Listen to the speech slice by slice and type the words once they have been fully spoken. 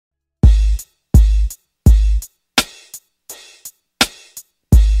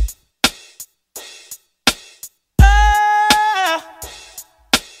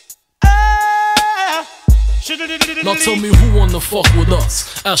Now tell me who wanna fuck with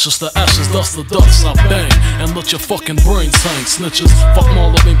us? Ashes to ashes, dust to dust. I bang and let your fucking brains hang. Snitches, fuck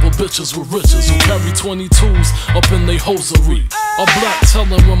Marley for bitches with riches who carry 22s up in they hosiery. A black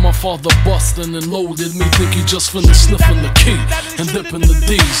telling when my father bustin' and loaded me. Think he just finished sniffing the key and dipping the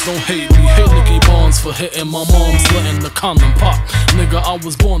D's. Don't hate me, hate Nicky Barnes for hitting my mom's letting the condom pop. Nigga, I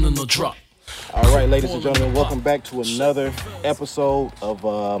was born in the drop. Alright, ladies and gentlemen, welcome back to another episode of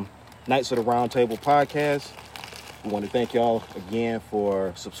Knights of the Round Table podcast. We want to thank y'all again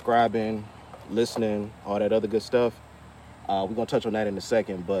for subscribing, listening, all that other good stuff. We're going to touch on that in a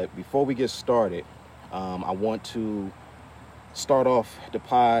second, but before we get started, I want to start off the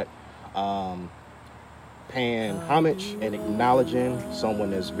pod paying homage and acknowledging someone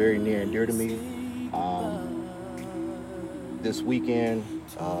that's very near and dear to me. This weekend,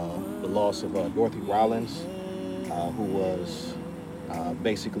 the loss of Dorothy Rollins, who was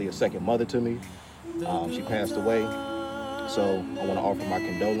basically a second mother to me. She passed away. So I want to offer my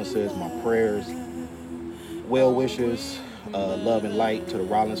condolences, my prayers, well wishes, love and light to the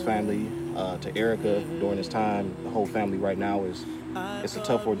Rollins family, to Erica during this time. The whole family right now it's a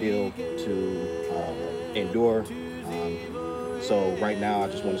tough ordeal to endure. So right now I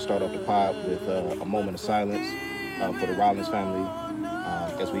just want to start off the pod with a moment of silence for the Rollins family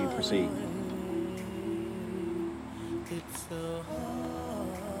as we proceed. It's so hard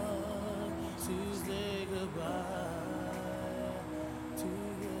to say goodbye to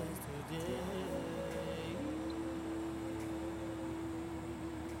yesterday.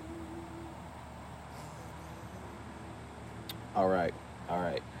 All right.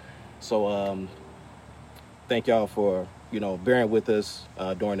 So thank y'all for bearing with us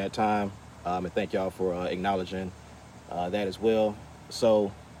during that time, and thank y'all for acknowledging that as well.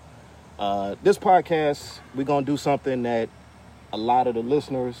 So this podcast, we're gonna do something that a lot of the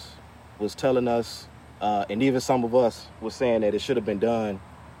listeners was telling us, and even some of us was saying that it should have been done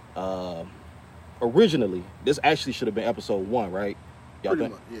originally. This actually should have been episode 1, right? Y'all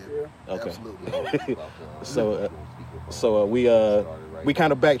Pretty think? much, yeah. Okay. Absolutely. So we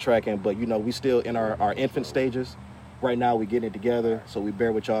kind of backtracking, but we still in our infant stages. Right now we getting it together, so we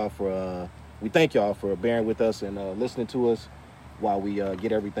bear with y'all for we thank y'all for bearing with us and listening to us while we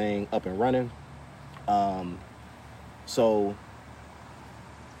get everything up and running. So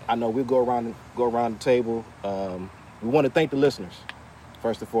I know we'll go around the table. We want to thank the listeners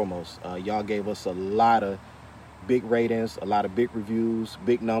first and foremost. Y'all gave us a lot of big ratings, a lot of big reviews,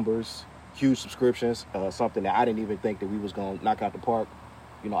 big numbers, huge subscriptions, something that I didn't even think that we was going to knock out the park,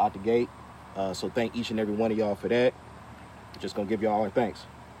 out the gate. So thank each and every one of y'all for that. Just going to give y'all our thanks.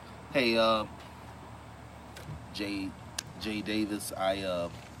 Hey, Jay Davis, I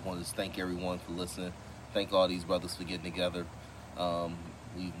want to thank everyone for listening. Thank all these brothers for getting together.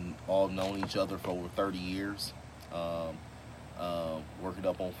 We've all known each other for over 30 years, working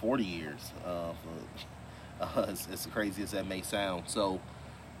up on 40 years. As crazy as that may sound. So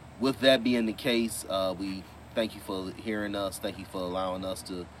with that being the case, we thank you for hearing us. Thank you for allowing us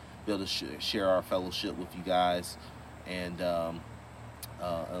to be able to share our fellowship with you guys, and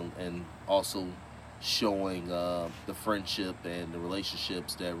also showing the friendship and the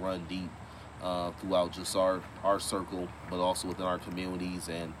relationships that run deep throughout just our circle, but also within our communities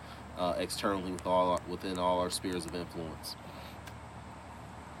and externally within all our spheres of influence.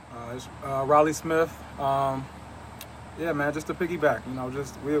 It's Riley Smith. Yeah, man, just to piggyback,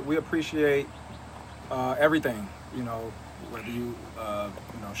 we appreciate everything. Whether you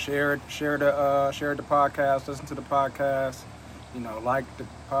shared the podcast, listen to the podcast, like the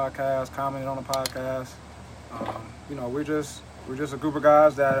podcast, commented on the podcast. We're just a group of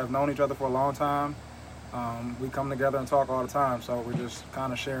guys that have known each other for a long time. We come together and talk all the time, so we're just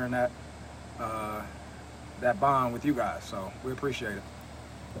kind of sharing that bond with you guys. So we appreciate it.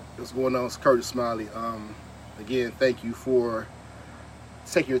 What's going on? It's Curtis Smiley. Again, thank you for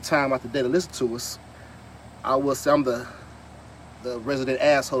taking your time out the day to listen to us. I will say I'm the resident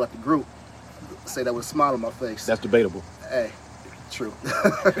asshole at the group. Say that with a smile on my face. That's debatable. Hey, true.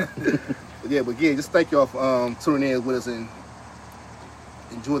 But again, just thank y'all for tuning in with us and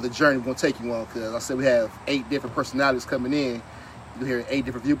enjoy the journey we're going to take you on. Because I said we have 8 different personalities coming in. You'll hear 8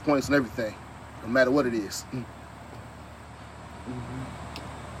 different viewpoints and everything, no matter what it is.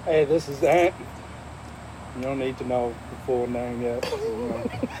 Hey, this is Ant. You don't need to know the full name yet.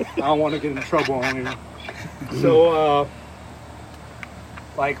 I don't want to get in trouble on him. So,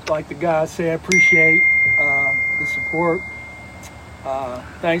 like the guys said, appreciate the support.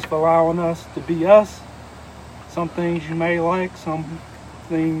 Thanks for allowing us to be us. Some things you may like, some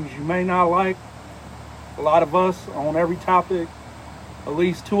things you may not like. A lot of us on every topic at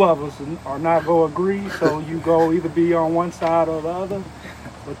least two of us are not going to agree. So you go either be on one side or the other.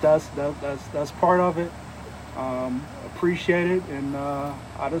 But that's part of it. Appreciate it, and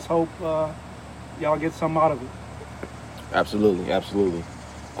I just hope y'all get something out of it. Absolutely, absolutely.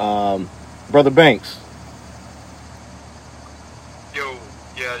 Brother Banks. Yo,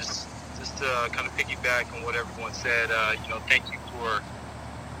 yeah, just to kind of piggyback on what everyone said. Thank you for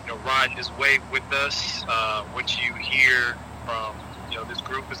riding this wave with us. What you hear from this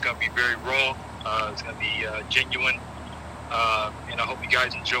group is going to be very raw. It's going to be genuine, and I hope you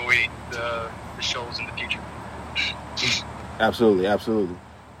guys enjoy the shows in the future. Absolutely, absolutely.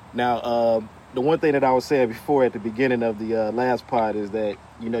 Now, the one thing that I was saying before at the beginning of the last pod is that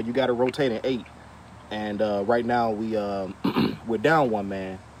you got to rotate in 8, and right now we're down 1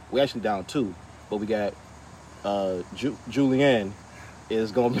 man. We're actually down 2, but we got Julian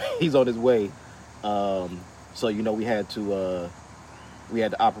is he's on his way. So we had to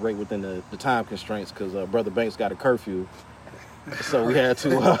operate within the time constraints because Brother Banks got a curfew. So we had to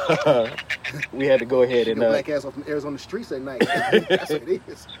go ahead and black ass off from Arizona streets at night. That's what it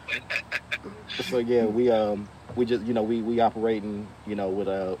is. So yeah, we just we operating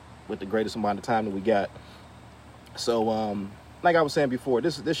with the greatest amount of time that we got. So like I was saying before,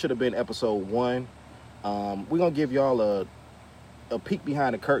 this should have been episode 1. We're gonna give y'all a peek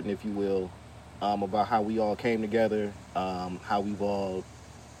behind the curtain, if you will, about how we all came together, how we've all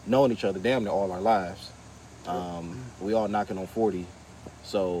known each other damn near all our lives. We all knocking on 40,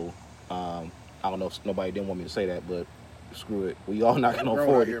 so I don't know if nobody didn't want me to say that, but screw it. We all knocking on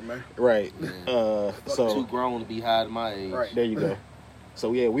 40, here, man. right? So too grown to be hiding my age. Right. there you go.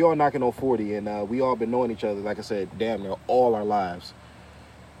 So yeah, we all knocking on 40, and we all been knowing each other, like I said, damn near all our lives.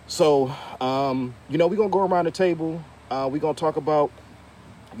 So we're gonna go around the table. We're gonna talk about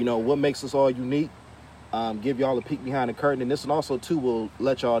what makes us all unique. Give y'all a peek behind the curtain, and this and also too will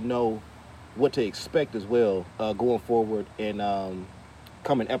let y'all know what to expect as well going forward in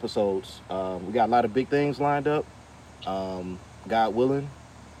coming episodes. We got a lot of big things lined up, God willing.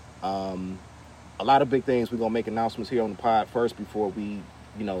 A lot of big things. We're going to make announcements here on the pod first before we,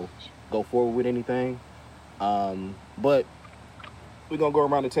 go forward with anything. But we're going to go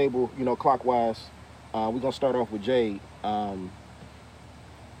around the table, clockwise. We're going to start off with Jade. Tell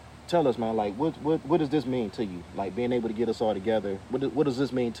us, man, like, what does this mean to you? Like, being able to get us all together, what does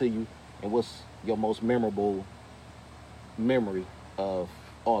this mean to you? And what's your most memorable memory of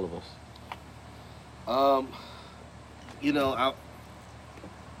all of us?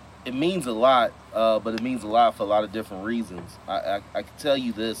 It means a lot, but it means a lot for a lot of different reasons. I can tell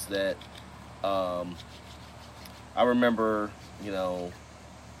you this, that I remember,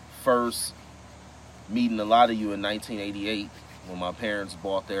 first meeting a lot of you in 1988 when my parents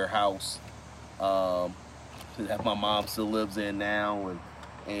bought their house that my mom still lives in now,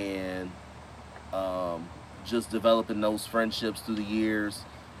 and just developing those friendships through the years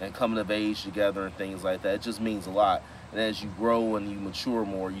and coming of age together and things like that. It just means a lot. And as you grow and you mature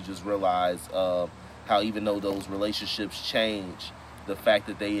more, you just realize how even though those relationships change, the fact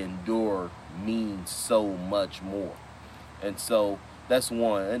that they endure means so much more. And so that's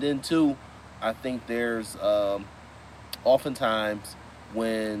one. And then two, I think there's oftentimes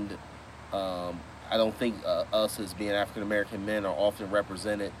when I don't think us as being African American men are often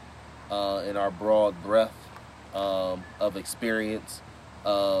represented in our broad breadth of experience,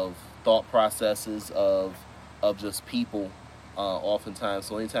 of thought processes, of just people, oftentimes.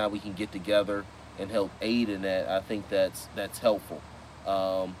 So anytime we can get together and help aid in that, I think that's helpful.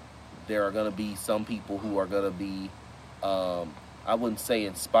 There are going to be some people who are going to be, I wouldn't say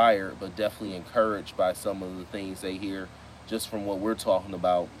inspired, but definitely encouraged by some of the things they hear just from what we're talking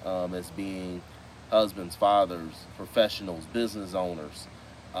about as being husbands, fathers, professionals, business owners,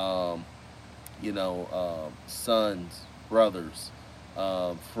 sons, brothers,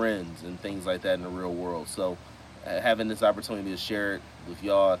 friends, and things like that in the real world. So having this opportunity to share it with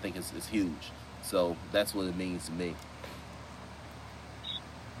y'all, I think is huge. So that's what it means to me.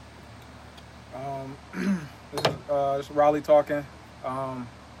 This is Raleigh talking.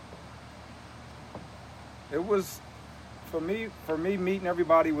 It was for me meeting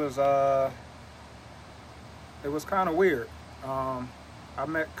everybody was it was kind of weird. I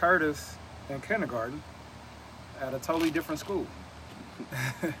met Curtis in kindergarten at a totally different school.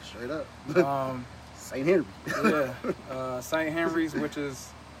 Straight up. St. Henry. Yeah, St. Henry's, which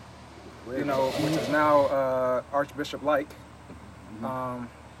is now Archbishop Like.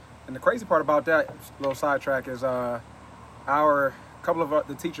 And the crazy part about that little sidetrack is our couple of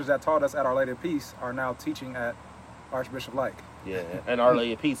the teachers that taught us at Our Lady of Peace are now teaching at Archbishop Like. Yeah, and Our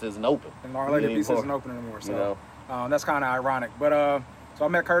Lady of Peace isn't open. And Our Lady of Peace isn't open anymore. So That's kind of ironic. But so I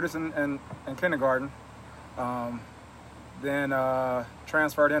met Curtis in kindergarten. Then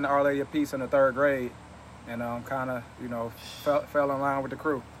transferred into Our Lady of Peace in the 3rd grade, and kind of fell in line with the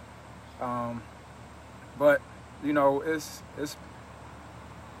crew. But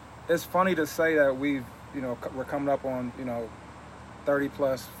it's funny to say that we're coming up on 30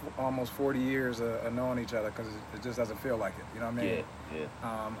 plus, almost 40 years of knowing each other, because it just doesn't feel like it. You know what I mean? Yeah.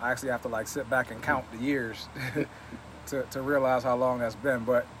 I actually have to like sit back and count the years to realize how long that's been.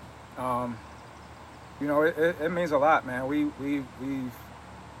 But it means a lot, man. We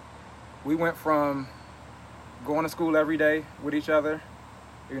went from going to school every day with each other,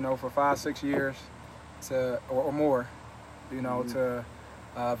 for 5-6 years, or more, to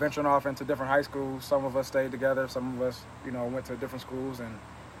venturing off into different high schools. Some of us stayed together. Some of us, went to different schools. And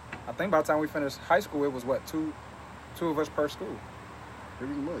I think by the time we finished high school, it was two of us per school.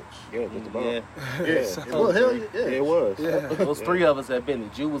 Pretty much. Yeah, just about. Yeah. Well, hell yeah. Yeah, it was. Yeah. Those 3 of us at Benny.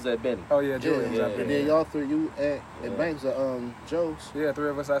 Jew was at Benny. Oh yeah, Julian was yeah, out there. And then y'all 3, you at Banks at Joe's. Yeah, 3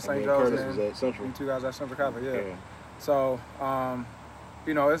 of us at And St. then Joe's, Curtis and was then at Central. you 2 guys at Central Catholic. Yeah. Yeah. So,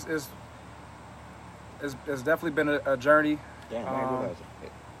 it's definitely been a journey. Damn, I didn't realize it.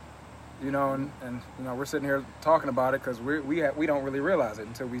 And we're sitting here talking about it because we don't really realize it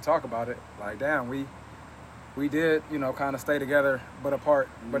until we talk about it. Like, damn, we did, kind of stay together but apart,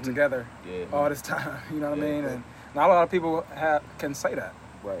 but together all this time. You know what I mean? And not a lot of people can say that.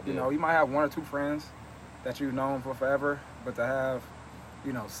 Right. You might have 1 or 2 friends that you've known for forever, but to have,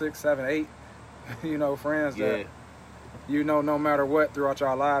 6, 7, 8, friends that no matter what throughout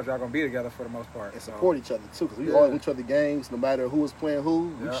y'all lives, y'all gonna be together for the most part. And support each other too, because we all went to the games. No matter who was playing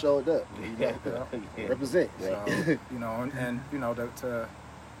who, we showed up. Represent. So, to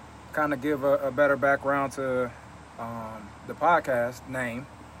kind of give a better background to the podcast name.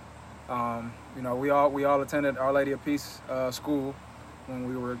 We all attended Our Lady of Peace school when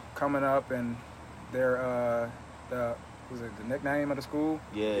we were coming up, and their the nickname of the school?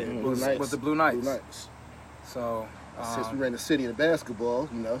 Yeah. Was the Blue Knights. Blue Knights. So since we ran the city in basketball,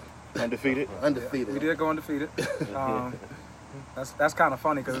 Undefeated. undefeated. we did go undefeated. That's kind of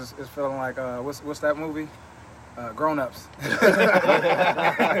funny because it's feeling like what's that movie? Grown Ups. Talking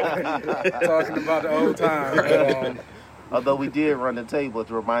about the old time. Although we did run the table at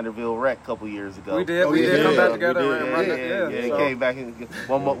the Reminderville Rec a couple years ago. We did. Oh, We yeah, did come yeah, back together. We did, and run yeah, it. yeah. Came back and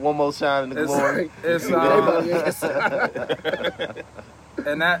one more shine in the glory. It's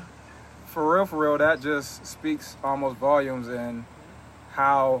and that, for real, that just speaks almost volumes in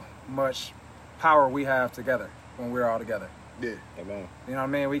how much power we have together when we're all together. Yeah. Amen. You know what I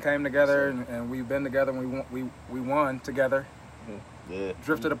mean? We came together and we've been together. And we won together. Yeah.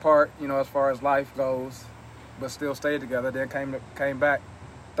 Drifted apart, as far as life goes, but still stayed together. Then came back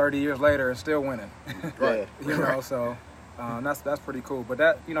 30 years later and still winning. Right. So that's pretty cool. But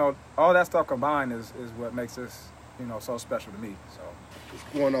that, all that stuff combined is what makes this, so special to me. So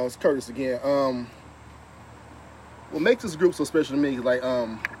Going on, it's Curtis again. What makes this group so special to me is like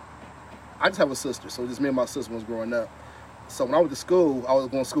I just have a sister, so just me and my sister was growing up. So when I went to school, I was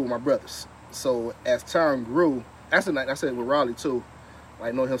going to school with my brothers. So as time grew, actually, like I said with Raleigh too,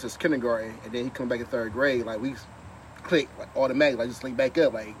 like know him since kindergarten, and then he come back in 3rd grade. Like we clicked like automatically, like just link back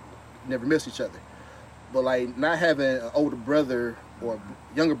up, like never missed each other. But like not having an older brother or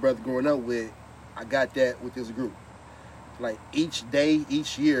younger brother growing up with, I got that with this group. Like each day,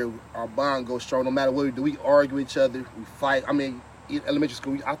 each year, our bond goes strong. No matter what we do, we argue with each other, we fight. I mean, in elementary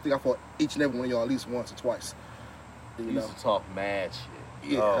school, I think I fought each and every one of y'all at least once or twice. We used to talk mad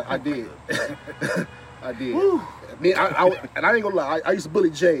shit. Yeah, I did. I did. Woo. And I ain't gonna lie, I used to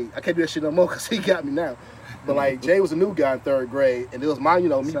bully Jay. I can't do that shit no more because he got me now. But like Jay was a new guy in 3rd grade, and it was my, me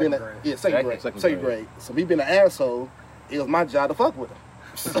being second grade. So me being an asshole, it was my job to fuck with him.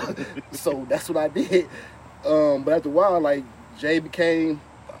 So that's what I did. But after a while, like Jay became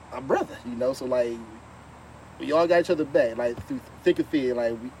a brother, So like we all got each other back, like through thick and thin.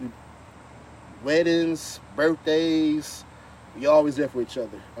 Like we weddings, birthdays, we always there for each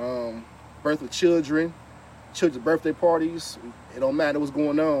other. Birth of children's birthday parties. It don't matter what's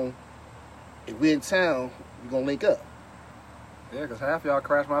going on. If we in town, we gonna link up. yeah, because half y'all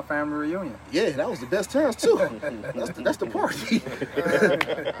crashed my family reunion. Yeah, that was the best times too. That's the party.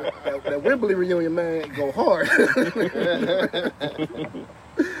 that Wembley reunion, man, go hard.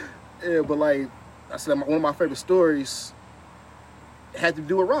 Yeah, but like I said, one of my favorite stories had to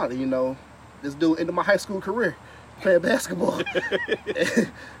do with Raleigh. This dude ended my high school career playing basketball.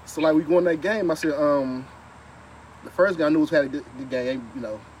 So like we go in that game, I said, the first guy I knew was had a good game,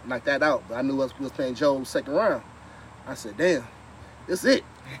 knocked that out. But I knew we was playing Joe 2nd round. I said, damn, this it.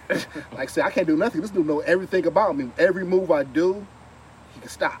 Like I said, I can't do nothing. This dude know everything about me. Every move I do, he can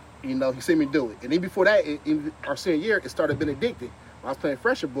stop. You know, he see me do it. And even before that, in our senior year, it started Benedictine. When I was playing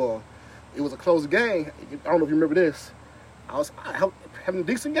fresher ball, it was a close game. I don't know if you remember this. I was having a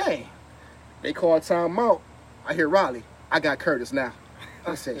decent game. They called timeout. I hear Riley. I got Curtis now.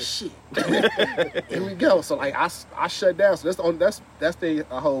 I said, shit. Here we go. So like I shut down. So that's the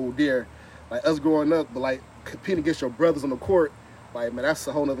whole deal. Like us growing up, but like competing against your brothers on the court, like man, that's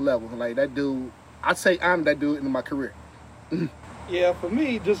a whole nother level. Like that dude, I'd say I'm that dude in my career. Yeah, for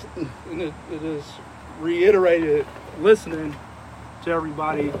me, just and it is reiterated listening to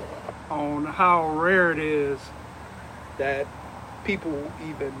everybody on how rare it is that people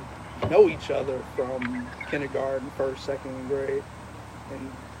even know each other from kindergarten, first, second grade,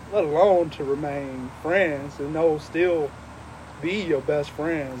 and let alone to remain friends and know still be your best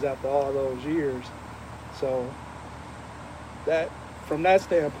friends after all those years. So that, from that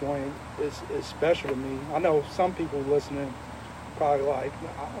standpoint, is special to me. I know some people listening probably like,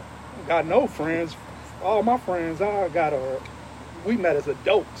 I got no friends. All my friends we met as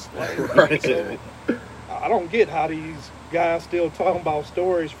adults. Like, so I don't get how these guys still talking about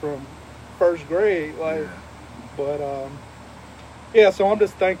stories from first grade. Like, but yeah. So I'm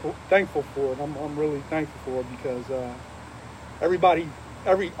just thankful for it. I'm really thankful for it because everybody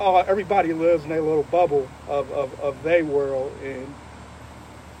lives in their little bubble of their world, and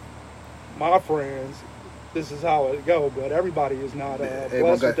my friends, this is how it go. But everybody is not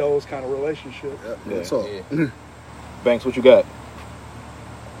blessed with those kind of relationships. That's all. Banks, what you got?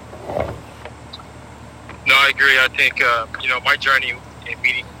 No, I agree. I think, my journey in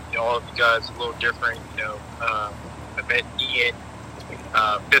meeting all of you guys is a little different. I met Ian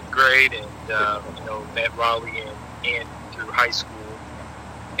 5th grade and, met Raleigh and through high school.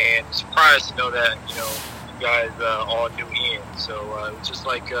 And surprised to know that, you guys all knew Ian. So it's just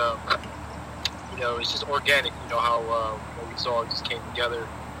like, it's just organic, how we all just came together,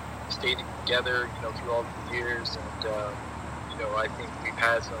 stayed together, through all the years. And, I think we've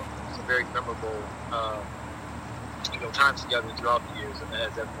had some very memorable, times together throughout the years. And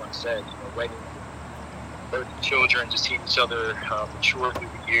as everyone said, wedding, children, just seeing each other mature through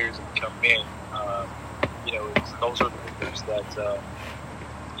the years and become men. Those are the things that,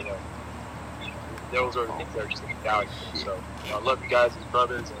 those are the things that are just invaluable. So, I love you guys as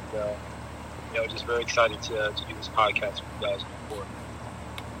brothers, and just very excited to do this podcast with you guys before.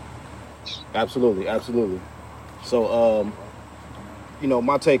 Absolutely. So,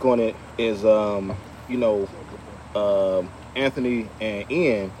 my take on it is, Anthony and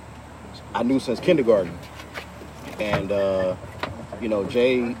Ian, I knew since kindergarten, and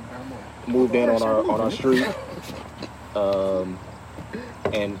Jay moved in on our street,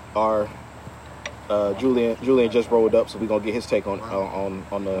 and our Julian just rolled up, so we're gonna get his take on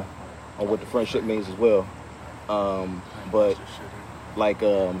what the friendship means as well. But like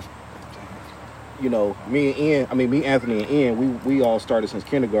me, Anthony, and Ian, we all started since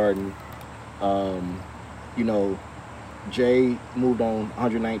kindergarten. Jay moved on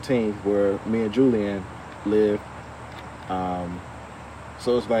 119th where me and Julian lived.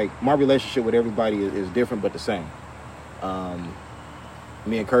 So it's like my relationship with everybody is different but the same.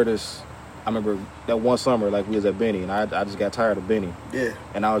 Me and Curtis, I remember that one summer, like we was at Benny, and I just got tired of Benny. Yeah.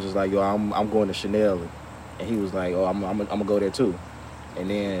 And I was just like, yo, I'm going to Chanel, and he was like, oh, I'm gonna go there too. And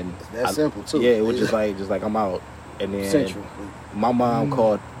then that's simple too. Yeah, it was just like I'm out. And then Central. My mom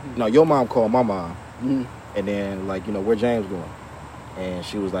called. No, your mom called my mom. Mm-hmm. And then where James going? And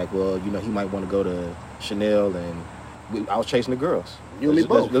she was like, well, he might want to go to Chanel, and I was chasing the girls. You and me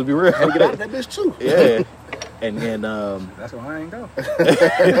both. Let's be real. I get out that bitch too. Yeah. And then that's why I ain't go.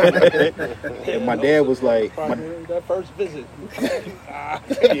 And my dad was like, that first visit.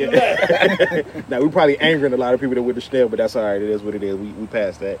 Yeah. Now we probably angering a lot of people that went to Chanel, but that's all right. It is what it is. We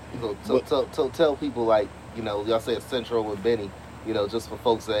passed that. So tell people, like, y'all say it's Central with Benny. Just for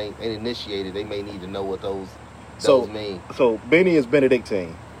folks that ain't initiated, they may need to know what those mean. So Benny is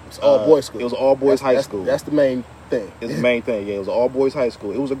Benedictine. It's all boys school. It was all boys high school. That's the main thing. It's the main thing. Yeah, it was all boys high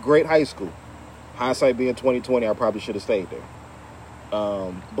school. It was a great high school. Hindsight being 2020, I probably should have stayed there.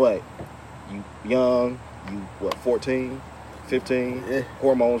 But you young, 14, 15, yeah.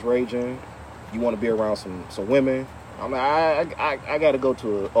 Hormones raging. You want to be around some women. I mean, I got to go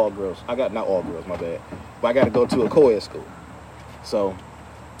to all girls. Not all girls, my bad. But I got to go to a co-ed school. So,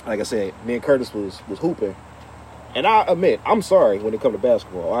 like I said, me and Curtis was hooping. And I admit, I'm sorry when it comes to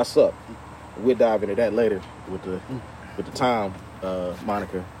basketball. I suck. We'll dive into that later with the time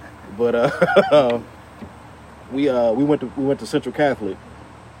moniker. But we went to Central Catholic,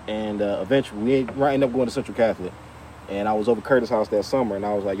 and eventually we ended up going to Central Catholic, And I was over Curtis' house that summer, and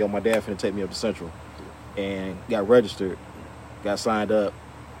I was like, yo, my dad finna take me up to Central. And got registered, got signed up.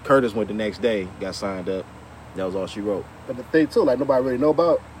 Curtis went the next day, got signed up. That was all she wrote. But the thing too, like nobody really know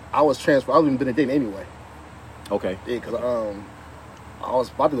about, I was transferred. I was even been a Dayton anyway. Okay. Yeah, cause I was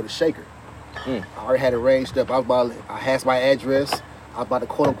about to go to Shaker. Mm. I already had it arranged up. I had my address. I was about to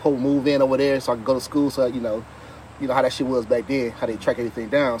quote unquote move in over there so I could go to school. So you know how that shit was back then, how they track everything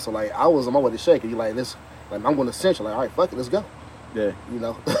down. So like I was on my way to Shaker. You like this? Like I'm going to Central. Like all right, fuck it, let's go. Yeah. You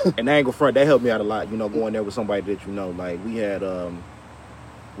know. And I ain't gonna front, that helped me out a lot. You know, going there with somebody that you know. Like we had a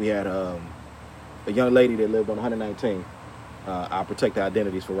young lady that lived on 119. I'll protect the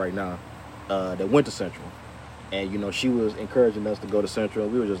identities for right now. That went to Central. And, you know, she was encouraging us to go to Central.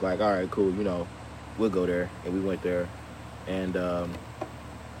 We were just like, all right, cool, you know, we'll go there. And we went there. And,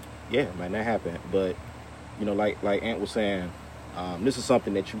 yeah, man, that happened. But, you know, like Ant was saying, this is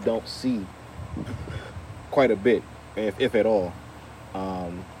something that you don't see quite a bit, if at all.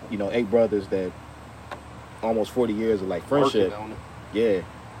 You know, 8 brothers that almost 40 years of, like, friendship. Yeah.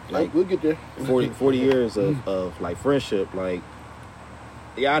 Like, we'll get there. 40 years of, like, friendship. Like,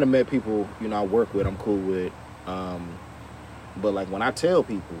 yeah, I'd have met people, you know, I work with, I'm cool with. But like when I tell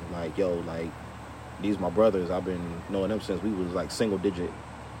people like, yo, like these my brothers, I've been knowing them since we was like single digit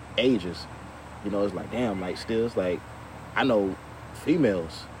ages, you know, it's like, damn, like still it's like I know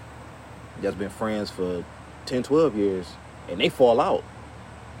females that's been friends for 10, 12 years and they fall out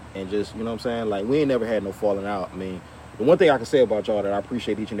and just, you know what I'm saying? Like we ain't never had no falling out. I mean, the one thing I can say about y'all that I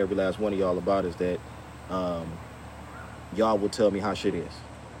appreciate each and every last one of y'all about is that y'all will tell me how shit is.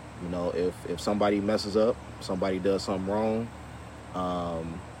 You know, if somebody messes up, somebody does something wrong,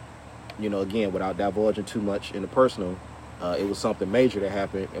 you know, again, without divulging too much in the personal, it was something major that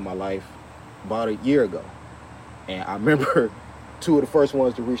happened in my life about a year ago. And I remember 2 of the first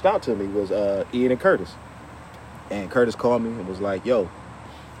ones that reached out to me was Ian and Curtis. And Curtis called me and was like, yo,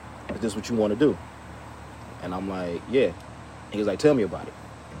 is this what you want to do? And I'm like, yeah. And he was like, tell me about it.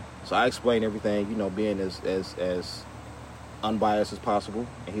 So I explained everything, you know, being as unbiased as possible,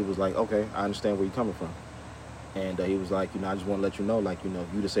 and he was like, okay, I understand where you're coming from. And he was like, you know, I just want to let you know, like, you know,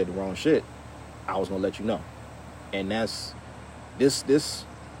 if you just said the wrong shit, I was gonna let you know. And that's this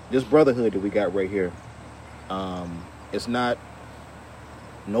brotherhood that we got right here. It's not,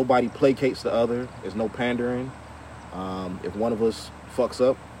 nobody placates the other. There's no pandering. If one of us fucks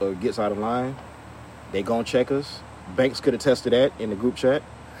up or gets out of line, they gonna check us. Banks could attest to that in the group chat.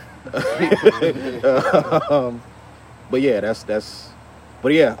 But yeah, that's.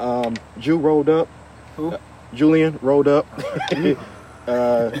 But yeah, Jew rolled up. Who? Julian rolled up.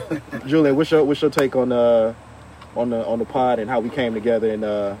 Julian, what's your take on the pod and how we came together and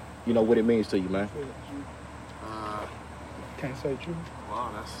you know what it means to you, man? Can't say true.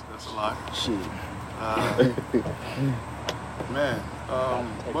 Wow, that's a lot. Shit. Man,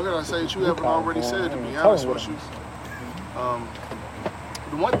 what can I say that you haven't already said, to be honest with you?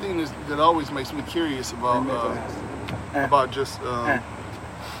 The one thing that always makes me curious about just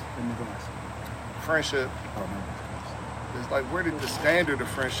friendship is like, where did the standard of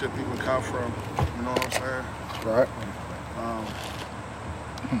friendship even come from? You know what I'm saying? Right.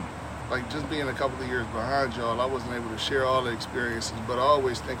 Like just being a couple of years behind y'all, I wasn't able to share all the experiences, but I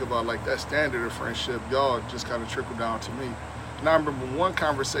always think about like that standard of friendship, y'all just kind of trickled down to me. And I remember one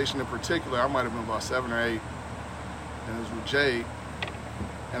conversation in particular, I might have been about 7 or 8, and it was with Jay.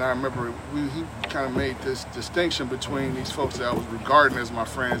 And I remember he kind of made this distinction between these folks that I was regarding as my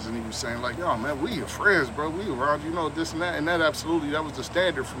friends, and he was saying like, yo, man, we your friends, bro. We around, you know, this and that. And that absolutely, that was the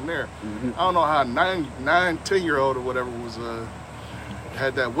standard from there. Mm-hmm. I don't know how 10-year-old or whatever was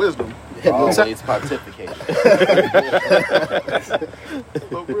had that wisdom. Always pontificating.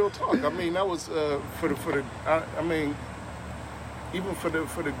 But real talk, I mean, that was I mean, even for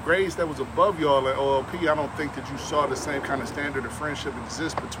the grades that was above y'all at OLP, I don't think that you saw the same kind of standard of friendship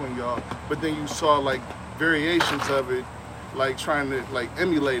exist between y'all. But then you saw like variations of it, like trying to like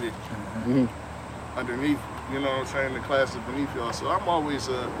emulate it underneath. You know what I'm saying? The classes beneath y'all. So I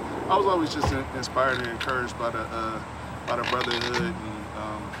was always just inspired and encouraged by the brotherhood, and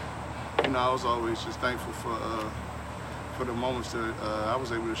you know, I was always just thankful for the moments that I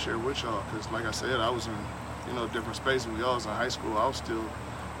was able to share with y'all. Because like I said, I was in, you know, different spaces. When y'all was in high school, I was still,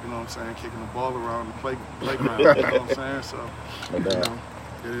 you know what I'm saying, kicking the ball around the playground, you know what I'm saying? So, you know,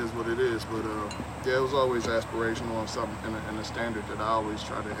 it is what it is. But, yeah, it was always aspirational and something in a standard that I always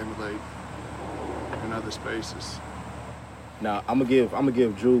try to emulate in other spaces. Now, I'm gonna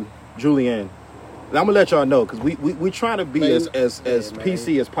give Julian, and I'm gonna let y'all know, because we try to be as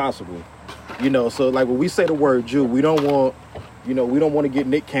PC as possible. You know, so like when we say the word Jew, we don't want to get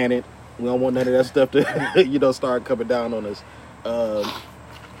Nick Cannon. We don't want none of that stuff to, start coming down on us.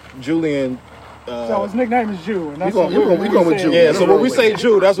 Julian. So his nickname is Jew, and that's we going with Jew. Yeah, so when we say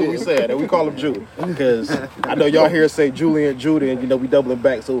Jew, that's what we said, and we call him Jew because I know y'all hear us say Julian, Judah, and we doubling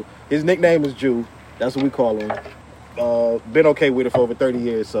back. So his nickname is Jew. That's what we call him. Been okay with it for over 30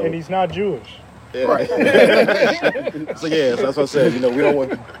 years. So And he's not Jewish. yeah. Right. So that's what I said. We don't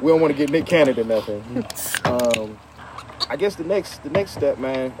want to get Nick Cannon or nothing. I guess the next step,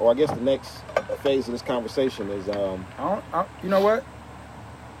 man, or I guess the next phase of this conversation is you know what?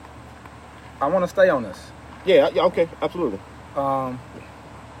 I want to stay on this. Yeah, okay, absolutely.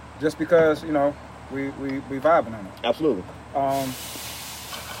 Just because, we vibing on it. Absolutely.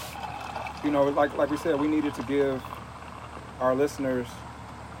 Like we said, we needed to give our listeners,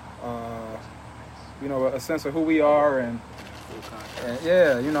 a sense of who we are and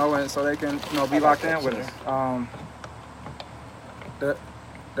so they can, be locked in with us.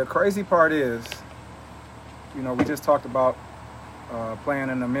 The crazy part is, we just talked about playing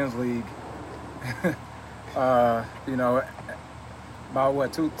in the men's league. About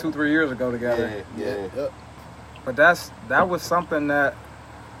what 2-3 years ago together. Yeah. But that was something that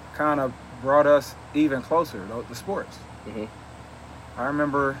kind of brought us even closer, the sports. Mm-hmm. I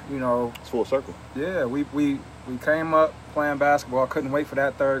remember, it's full circle. Yeah, we came up playing basketball. Couldn't wait for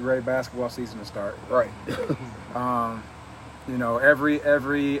that third grade basketball season to start. Right.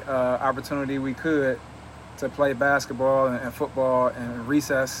 Every opportunity we could to play basketball and football and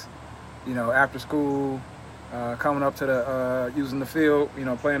recess. After school, coming up to the using the field,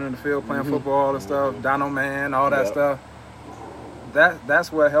 playing in the field, playing football and stuff, Dino Man, all that stuff.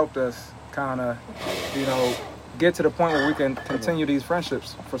 That's what helped us kind of, get to the point where we can continue these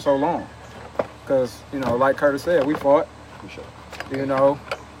friendships for so long. Because, like Curtis said, we fought.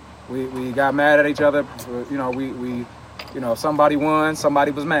 We got mad at each other. We somebody won, somebody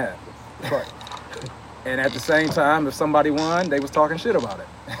was mad. Right. And at the same time, if somebody won, they was talking shit about it.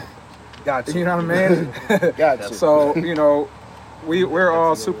 Gotcha. You know what I mean? Gotcha. So, we're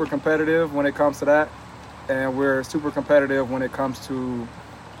all super competitive when it comes to that. And we're super competitive when it comes to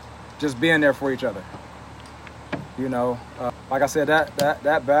just being there for each other. Like I said,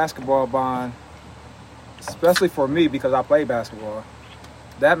 that basketball bond, especially for me because I play basketball,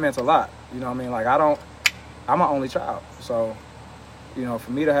 that meant a lot. You know what I mean? Like I'm an only child. So,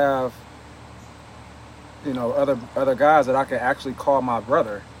 for me to have, other guys that I can actually call my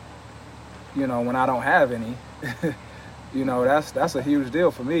brother, when I don't have any, that's a huge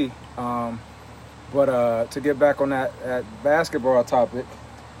deal for me. But to get back on that basketball topic,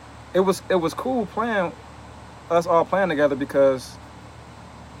 it was cool us all playing together because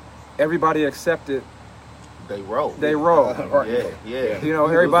everybody accepted. They roll. Right. Yeah.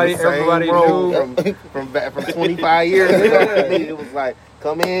 Everybody knew from 25 years ago. It was like,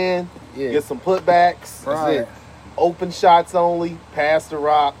 come in, get some putbacks. Right. That's it. Open shots only, pass the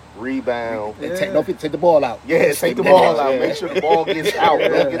rock, rebound. And take the ball out. Yeah, take the ball out. Make sure the ball gets out.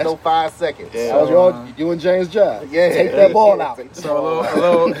 Don't get no 5 seconds. Yeah. That was you and James' job. Yeah. Take that ball out. So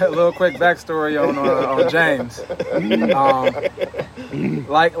a little quick backstory on James.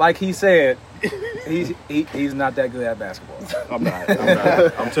 Like he said, he's not that good at basketball. I'm not.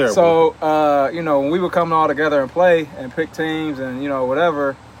 I'm terrible. So when we would come all together and play and pick teams and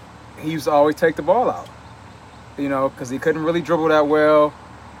whatever, he used to always take the ball out. Because he couldn't really dribble that well,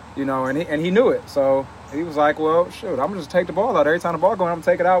 and he knew it. So he was like, well, shoot, I'm just take the ball out. Every time the ball goes, I'm going to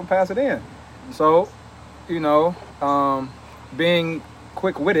take it out and pass it in. So, being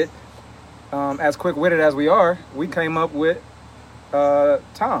quick-witted, as quick-witted as we are, we came up with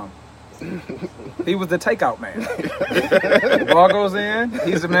Tom. He was the takeout man. The ball goes in,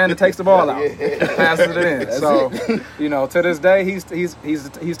 he's the man that takes the ball out, passes it in. That's so, to this day,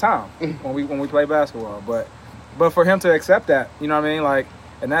 he's Tom when we play basketball. But for him to accept that, you know what I mean, like,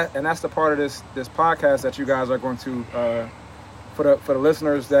 and that's the part of this podcast that you guys are going to for the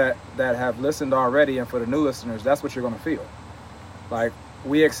listeners that have listened already, and for the new listeners, that's what you're going to feel. Like,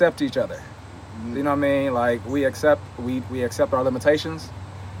 we accept each other. You know what I mean? Like, we accept our limitations,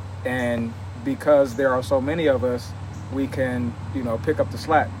 and because there are so many of us, we can pick up the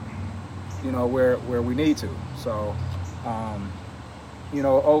slack, where we need to. So,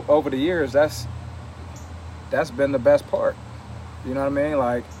 over the years, that's been the best part. You know what I mean?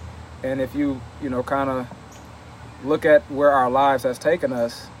 Like, and if you kind of look at where our lives has taken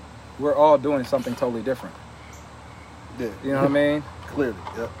us, we're all doing something totally different. Yeah. You know what I mean? Clearly,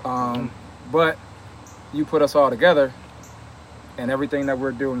 yeah. But you put us all together, and everything that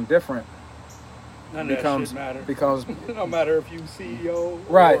we're doing different, None of that becomes shit matter. becomes No matter if you CEO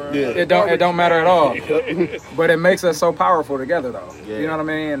right. or It don't matter at all. But it makes us so powerful together, though. Yeah. You know what I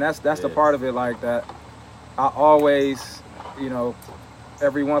mean? And that's the Yeah. part of it, like that. I always, you know,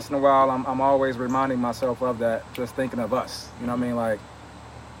 every once in a while, I'm always reminding myself of that, just thinking of us. You know what I mean? Like,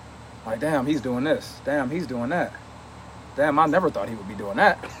 damn, he's doing this. Damn, he's doing that. Damn, I never thought he would be doing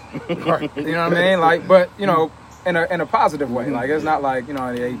that. Right. You know what I mean? Like, but you know, in a positive way. Like, it's not like, you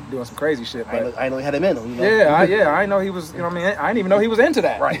know, they doing some crazy shit. I But know he had him in him. You know? I didn't know he was. You know what I mean? I didn't even know he was into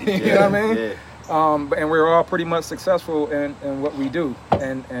that. Right. You know what I mean? Yeah. And we're all pretty much successful in what we do,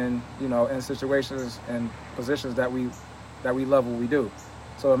 and you know, in situations and positions that we love what we do.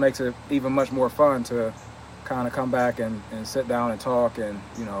 So it makes it even much more fun to kind of come back and sit down and talk. And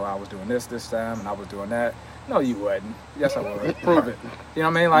you know, I was doing this time, and I was doing that. No, you wouldn't. Yes, I would. Prove it. You know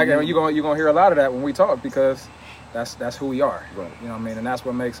what I mean? Like, and you're gonna hear a lot of that when we talk, because that's who we are. Right. You know what I mean? And that's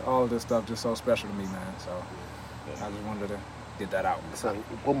what makes all of this stuff just so special to me, man. So I just wanted to get that out. So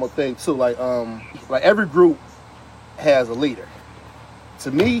one more thing too, like every group has a leader.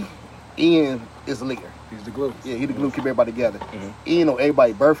 To me, Ian is a leader. He's the glue. Yeah, he the glue keep everybody together. Ian on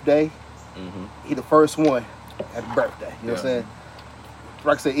everybody's birthday. He the first one at the birthday. You know what I'm saying?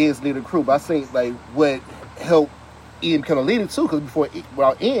 Like I said, Ian's the leader of the crew, but I think like what helped Ian become a leader too, because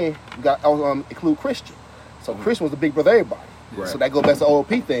without Ian, you got include Christian. So Christian was the big brother of everybody. Right. So that goes back to the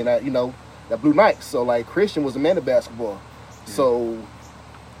OLP thing, that, you know, that Blue Knights. So like Christian was the man of basketball. So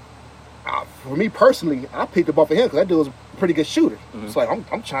for me personally, I picked up off of him because that dude was a pretty good shooter. So like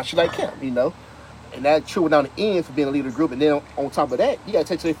I'm trying to shoot like him, you know. And that trickled down the end for being a leader of the group. And then on top of that, you got to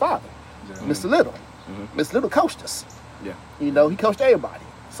take to their father, Mr. Little. Mr. Little coached us. Yeah. You know, he coached everybody.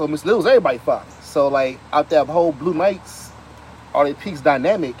 So Mr. Little was everybody's father. So like out there, the whole Blue Knights, all the Peaks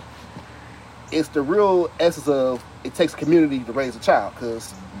dynamic, it's the real essence of it takes a community to raise a child,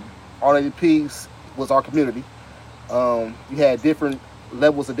 because all the Peaks was our community. You had different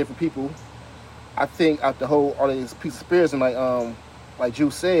levels of different people. I think out the whole all these Peaks experience, and like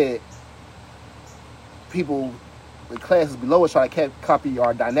Juice said, people, the classes below us try to copy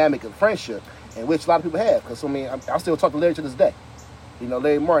our dynamic of friendship, and which a lot of people have. Because I mean, I still talk to Larry to this day. You know,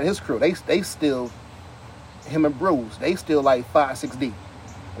 Larry Martin, his crew, they still, him and Bruce, they still like 5-6 deep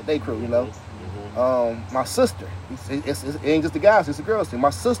with their crew. You know, my sister, it ain't just the guys, it's the girls team.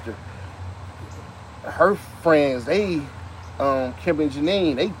 My sister, her friends, they, Kimberly and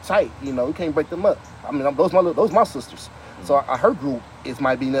Janine, they tight. You know, you can't break them up. I mean, those my sisters. So her group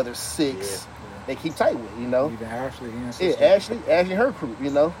might be another 6. They keep tight with, you know. Even Ashley and Yeah, sister. Ashley and her group, you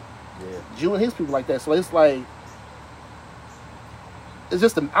know. Yeah. Jew and his people like that. So it's like, it's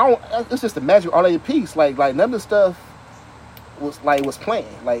just the magic of all of your piece. Like none of the stuff was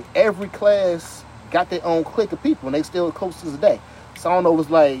planned. Like every class got their own clique of people, and they still close to this day. So I don't know,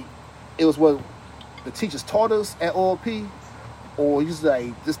 it was what the teachers taught us at OLP, or just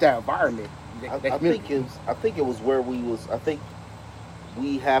like just that environment. I think it was where we was. I think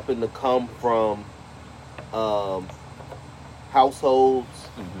we happened to come from households,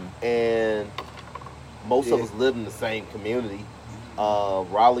 and most of us lived in the same community.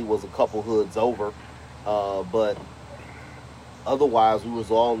 Raleigh was a couple hoods over, but otherwise we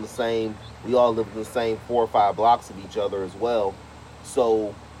was all in the same. We all lived in the same 4 or 5 blocks of each other as well.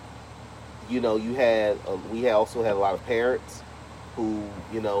 So, you know, we also had a lot of parents who,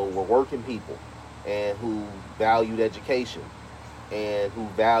 you know, were working people and who valued education and who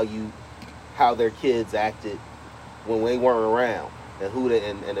valued how their kids acted when they weren't around,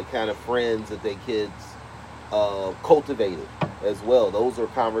 and and the kind of friends that their kids cultivated as well. Those are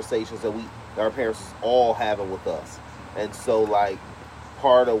conversations that our parents was all having with us. And so, like,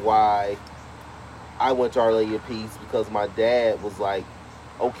 part of why I went to Our Lady of Peace, because my dad was like,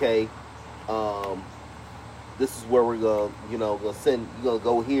 okay, this is where we're gonna send, you're gonna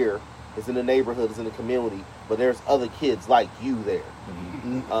go here. It's in the neighborhood, it's in the community, but there's other kids like you there.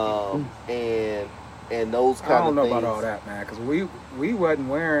 And those kind of things. I don't know about all that, man, because we wasn't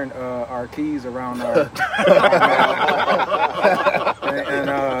wearing our keys around our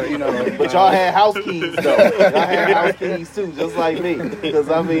and you know. But y'all had house keys though. Y'all had house keys too, just like me. Because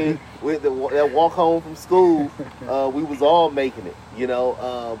I mean, with that walk home from school, we was all making it. You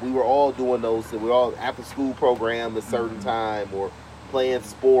know, we were all doing those. We were all after school program at a certain time, or playing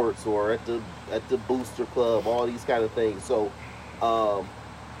sports, or at the booster club, all these kind of things. So,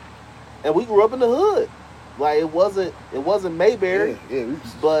 and we grew up in the hood. Like it wasn't Mayberry,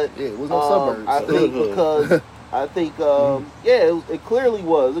 but it was no suburbs. I think because it clearly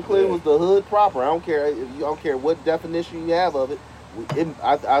was. It clearly was the hood proper. I don't care what definition you have of it.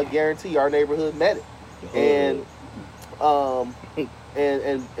 I guarantee our neighborhood met it. And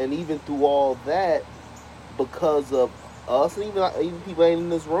and even through all that, because of us, and even people ain't in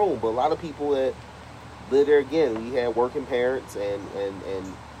this room, but a lot of people that live there, again, we had working parents, and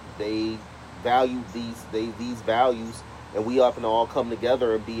they value these values, and we often all come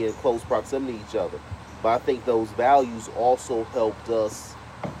together and be in close proximity to each other. But I think those values also helped us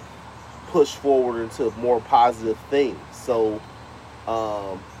push forward into more positive things. So,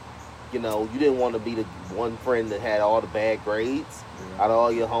 you know, you didn't want to be the one friend that had all the bad grades out of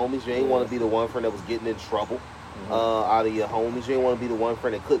all your homies. You ain't want to be the one friend that was getting in trouble out of your homies. You didn't want to be the one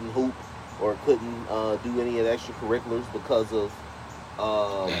friend that couldn't hoop or couldn't do any of the extracurriculars because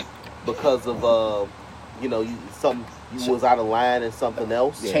of you know, you was out of line in something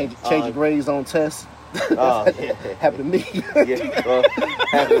else. Change your grades on tests. Yeah. Happened to me. Yeah,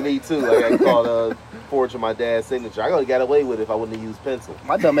 happened to me too. I got caught forging my dad's signature. I could have got away with it if I wouldn't have used pencil.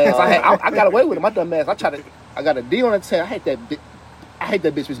 My dumb ass, I got away with it. My dumb ass, I got a D on the test. I hate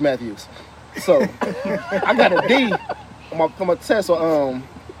that bitch, Miss Matthews. So I got a D on my test. So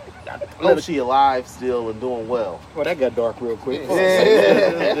I hope she alive still and doing well. Well, that got dark real quick.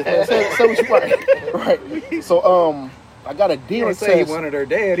 Yeah. So was right. So I got a D on the test. He wanted her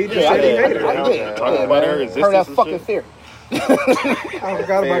dead. He just said he hated her. I did. Heard that fucking theory. I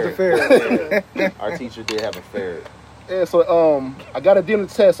forgot about the ferret. Our teacher did have a ferret. Yeah, so I got a D on the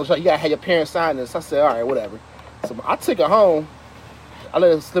test. So she's like, you gotta have your parents sign this. I said, all right, whatever. So I took her home. I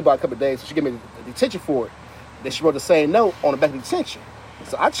let her slip by a couple of days, so she gave me the detention for it. Then she wrote the same note on the back of the detention.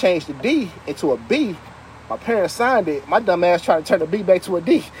 So I changed the D into a B. My parents signed it. My dumb ass tried to turn the B back to a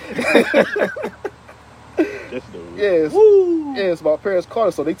D. Yes. Woo. Yes, my parents called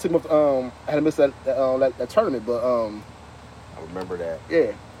us, so they took me. I had to miss that tournament, but I remember that.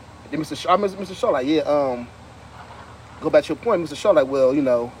 Yeah. Then Mr. Shaw, like, yeah, go back to your point, Mr. Shaw, like, well, you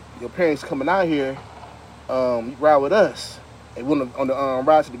know, your parents coming out here, you ride with us. And when on the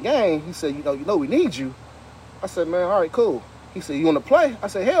ride to the game, he said, you know, we need you. I said, man, all right, cool. He said, you want to play? I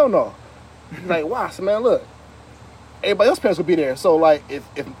said, hell no. He's like, why? I said, man, look, everybody else's parents will be there. So, like,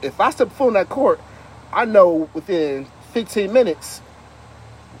 if I step foot on that court, I know within 15 minutes,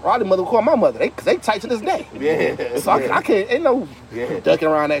 Roddy's mother will call my mother. They tight to this day. Yeah. So I can't, ain't no ducking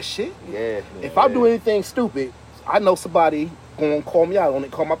around that shit. Yeah. If I do anything stupid, I know somebody gonna call me out on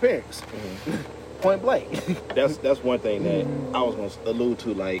it, call my parents. Point blank. That's one thing that I was gonna allude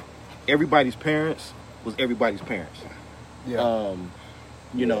to. Like, everybody's parents was everybody's parents. Yeah.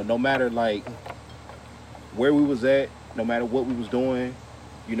 You know, no matter like where we was at, no matter what we was doing,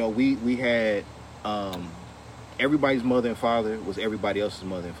 you know, we had everybody's mother and father was everybody else's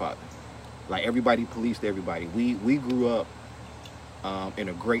mother and father. Like, everybody policed everybody. We grew up in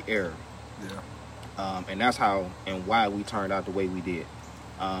a great era. Yeah. And that's how and why we turned out the way we did.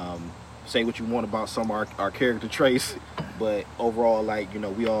 Say what you want about some of our character traits, but overall, like, you know,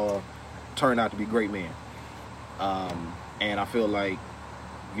 we all turned out to be great men. And I feel like,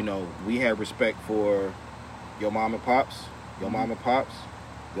 you know, we have respect for your mom and pops, your mom and pops,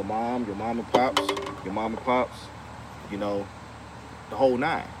 your mom and pops, your mom and pops, you know, the whole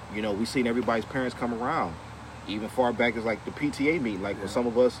nine. You know, we seen everybody's parents come around, even far back as like the PTA meeting, like when some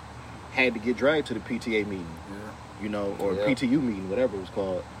of us had to get dragged to the PTA meeting, you know, or PTU meeting, whatever it was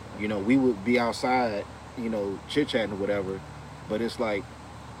called. You know, we would be outside, you know, chit-chatting or whatever, but it's like,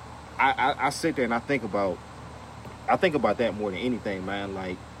 I sit there and I think about that more than anything, man.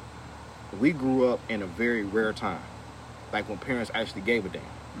 Like, we grew up in a very rare time, like when parents actually gave a damn.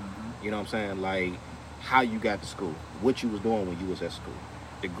 You know what I'm saying? Like, how you got to school, what you was doing when you was at school,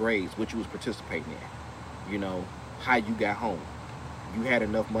 the grades, what you was participating in, you know, how you got home. You had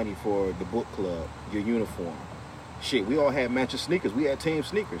enough money for the book club, your uniform. Shit, we all had matching sneakers. We had team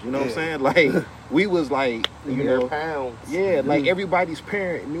sneakers, you know what I'm saying? Like, we was like, you know, pounds. Yeah, like everybody's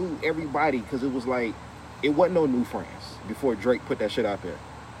parent knew everybody, because it was like, it wasn't no new friends before Drake put that shit out there.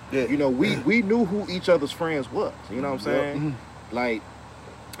 Yeah. You know, we knew who each other's friends was, you know what I'm saying? Like,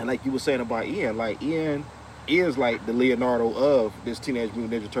 and like you were saying about Ian, like, Ian is like the Leonardo of this Teenage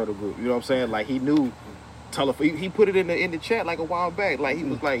Mutant Ninja Turtle group, you know what I'm saying? Like, he knew telephone. He put it in the chat like a while back. Like, he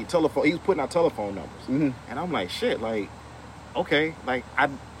was like telephone. He was putting out telephone numbers, and I'm like, shit. Like, okay. Like, I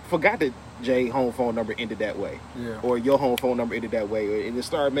forgot that Jay home phone number ended that way, or your home phone number ended that way, and it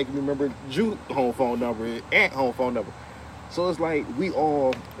started making me remember Jude home phone number, Aunt home phone number. So it's like we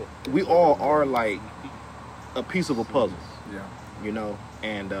all are like a piece of a puzzle, you know.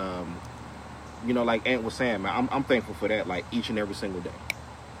 And you know, like Aunt was saying, man, I'm thankful for that, like, each and every single day.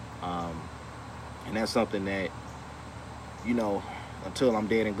 And that's something that, you know, until I'm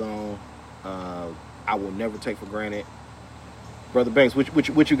dead and gone, I will never take for granted. Brother Banks,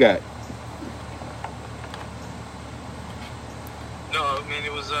 what you got? No, man.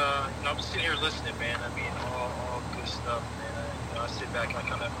 It was, I'm just sitting here listening, man. I mean, all good stuff, man. I sit back and I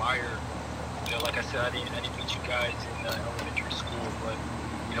kind of admire. Like I said, I didn't meet you guys in elementary school, but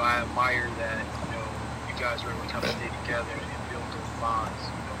I admire that you guys were able to kind of stay together and build those bonds,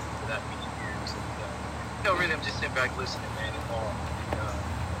 for that many years. And really, I'm just sitting back listening, man, and all.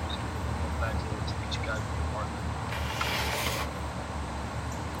 Just glad to meet you guys and be a part of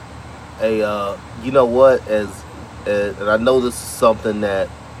it. Hey, you know what? And I know this is something that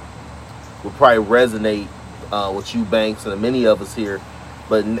will probably resonate with you, Banks, and many of us here.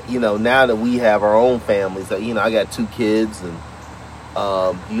 But now that we have our own families, I got 2 kids, and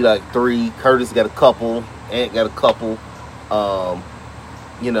you got 3. Curtis got a couple. Aunt got a couple. Raleigh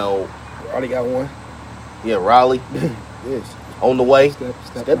got 1. Yeah, Raleigh. Yes. On the way.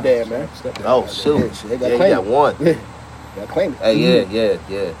 Stepdad, man. Stepdad. Oh shoot. Yeah, You got 1. Got claim it. Hey, yeah.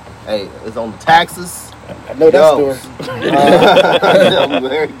 Hey, it's on the taxes. I know that story.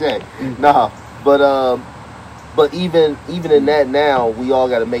 Every day. Nah, but even in that now, we all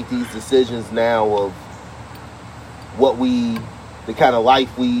got to make these decisions now of the kind of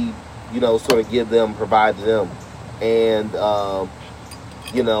life we, sort of give them, provide to them. And, I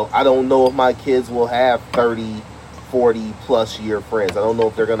don't know if my kids will have 30, 40 plus year friends. I don't know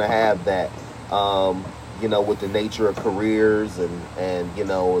if they're going to have that, with the nature of careers and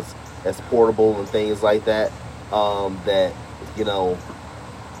as portable and things like that,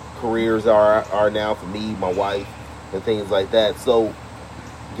 careers are now for me, my wife, and things like that. So,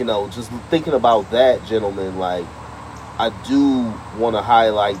 just thinking about that, gentlemen, like, I do want to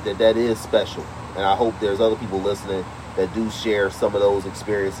highlight that is special. And I hope there's other people listening that do share some of those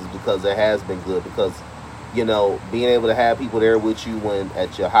experiences, because it has been good. Because, being able to have people there with you when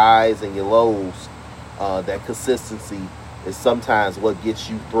at your highs and your lows, that consistency is sometimes what gets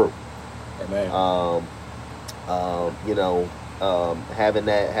you through. Amen. Having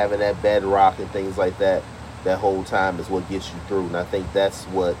that bedrock and things like that whole time is what gets you through. And I think that's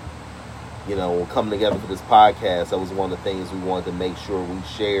what, coming together for this podcast, that was one of the things we wanted to make sure we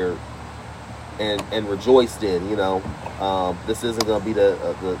shared and rejoiced in. This isn't going to be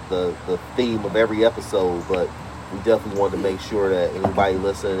the theme of every episode, but we definitely wanted to make sure that anybody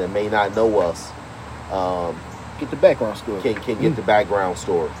listening that may not know us get the background story. Can get the background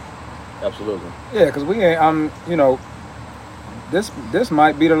story. Absolutely. Yeah, because we ain't, this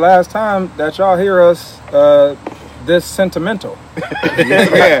might be the last time that y'all hear us this sentimental.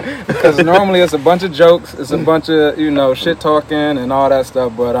 Yeah. Because normally it's a bunch of jokes, it's a bunch of shit talking and all that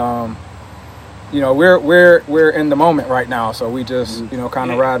stuff. But we're in the moment right now, so we just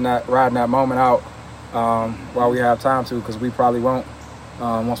kind of riding that moment out while we have time to, because we probably won't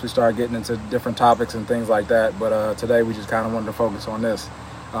once we start getting into different topics and things like that. But today we just kind of wanted to focus on this.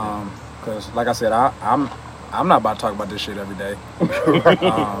 Because, like I said, I'm not about to talk about this shit every day. You know what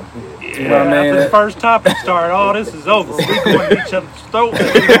I mean? After the first topic started, all this is over. We going to each other's throats.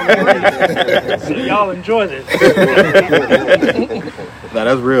 So y'all enjoy this. No,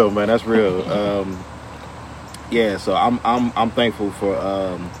 that's real, man. That's real. So I'm thankful for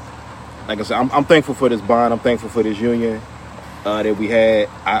like I said, I'm thankful for this bond. I'm thankful for this union that we had.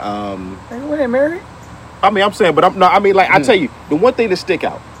 Hey, we ain't married. I'm saying, but I tell you, the one thing that stick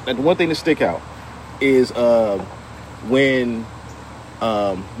out is when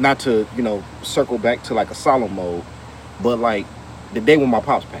not to circle back to like a solemn mode, but like the day when my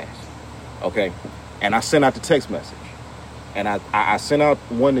pops passed, okay, and I sent out the text message, and I sent out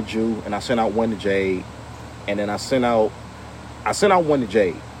one to Jew, and I sent out one to Jade, and then I sent out one to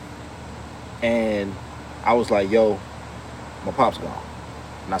Jade, and I was like, yo, my pop's gone,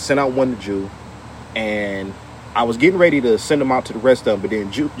 and I sent out one to Jew. And I was getting ready to send them out to the rest of them, but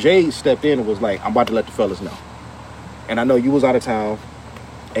then Jade stepped in and was like, I'm about to let the fellas know. And I know you was out of town,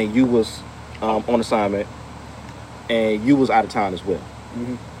 and you was on assignment, and you was out of town as well.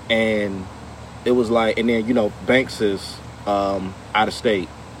 Mm-hmm. And it was like, and then, Banks is out of state.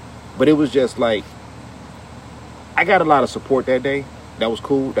 But it was just like, I got a lot of support that day. That was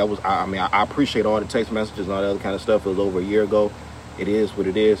cool. That was, I appreciate all the text messages and all the other kind of stuff. It was over a year ago. It is what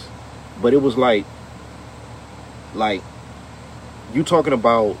it is. But it was like you talking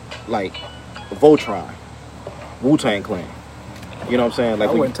about like Voltron, Wu-Tang Clan. You know what I'm saying?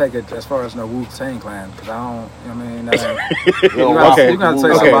 Like I wouldn't take it as far as no Wu-Tang Clan, because I don't. Okay. You gotta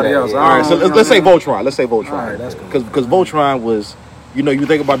say somebody else. All right, so let's say Voltron. Let's say Voltron. All right, that's cool. Because Voltron was, you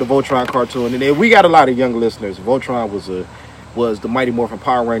think about the Voltron cartoon, and then we got a lot of young listeners. Voltron was the Mighty Morphin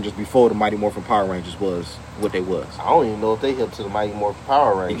Power Rangers before the Mighty Morphin Power Rangers was what they was. I don't even know if they hip to the Mighty Morphin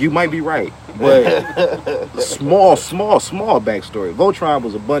Power Rangers. You might be right, but small backstory. Voltron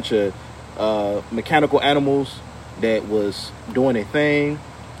was a bunch of mechanical animals that was doing a thing.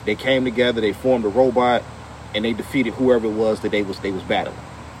 They came together, they formed a robot, and they defeated whoever it was that they was battling.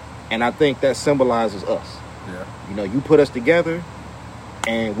 And I think that symbolizes us. Yeah. You know, you put us together,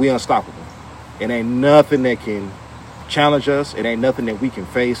 and we unstoppable. It ain't nothing that can challenge us. It ain't nothing that we can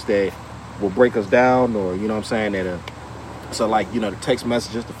face that will break us down, or, you know what I'm saying, that so like, you know, the text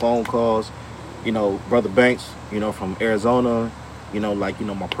messages, the phone calls, you know, Brother Banks, you know, from Arizona, you know, like, you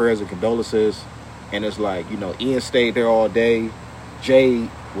know, my prayers and condolences. And it's like, you know, Ian stayed there all day. Jay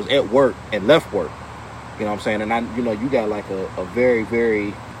was at work and left work. You know what I'm saying? And you know, you got like a very,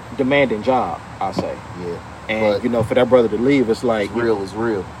 very demanding job, I'll say. Yeah. And, you know, for that brother to leave, it's like... It's real, it's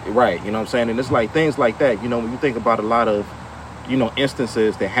real. Right, you know what I'm saying? And it's like things like that. You know, when you think about a lot of, you know,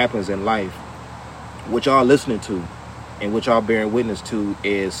 instances that happens in life, what y'all listening to and what y'all bearing witness to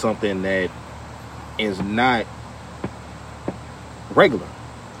is something that is not regular.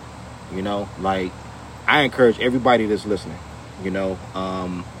 You know, like, I encourage everybody that's listening, you know,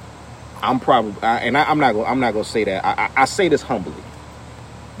 I'm probably, I'm not gonna say that. I say this humbly,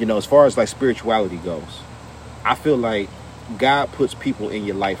 you know, as far as like spirituality goes, I feel like God puts people in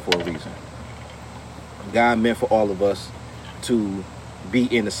your life for a reason. God meant for all of us to be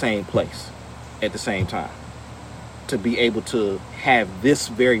in the same place at the same time, to be able to have this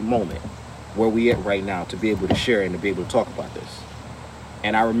very moment where we at right now, to be able to share and to be able to talk about this.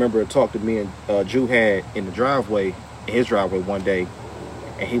 And I remember a talk that me and Drew had in the driveway, in his driveway one day,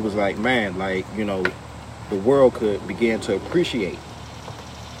 and he was like, man, like, you know, the world could begin to appreciate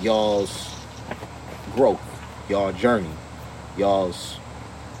y'all's growth, y'all journey, y'all's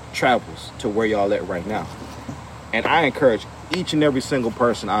travels to where y'all at right now. And I encourage each and every single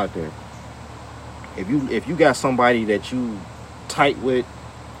person out there, if you got somebody that you tight with,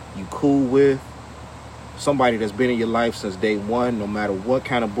 you cool with, somebody that's been in your life since day one, no matter what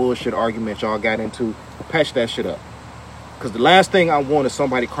kind of bullshit argument y'all got into, patch that shit up. Because the last thing I want is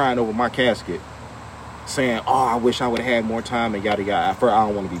somebody crying over my casket saying, oh, I wish I would have had more time and yada yada. First, I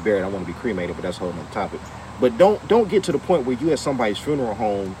don't want to be buried, I want to be cremated, but that's a whole nother topic. But don't get to the point where you at somebody's funeral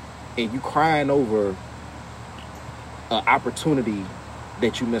home and you crying over an opportunity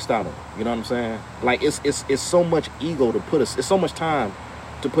that you missed out on. You know what I'm saying? Like, it's so much ego to put us, it's so much time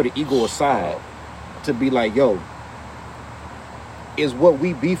to put an ego aside to be like, yo, is what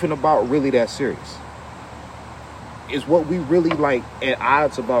we beefing about really that serious? Is what we really like at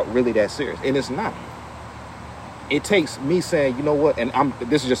odds about really that serious? And it's not. It takes me saying, you know what, and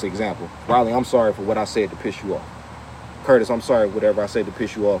this is just an example. Riley, I'm sorry for what I said to piss you off. Curtis, I'm sorry whatever I said to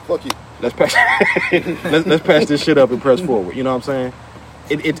piss you off. Fuck you. Let's pass let's pass this shit up and press forward. You know what I'm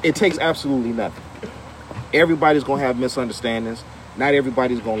saying? It takes absolutely nothing. Everybody's gonna have misunderstandings. Not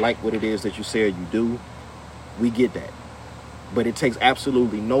everybody's gonna like what it is that you say or you do. We get that. But it takes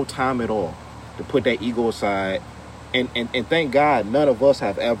absolutely no time at all to put that ego aside. And thank God none of us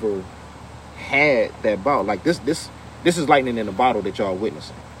have ever had that bout. Like this is lightning in a bottle that y'all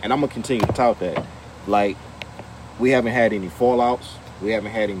witnessing. And I'm gonna continue to tout that. Like, we haven't had any fallouts, we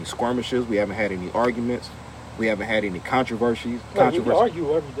haven't had any skirmishes, we haven't had any arguments, we haven't had any controversies. We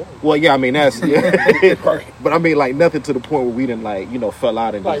argue every day. Well, yeah, I mean that's but I mean like nothing to the point where we didn't like, you know, fell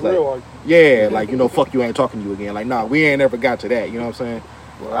out and Like just like real argument. yeah, like, you know, fuck you, I ain't talking to you again. Like, nah, we ain't ever got to that, you know what I'm saying?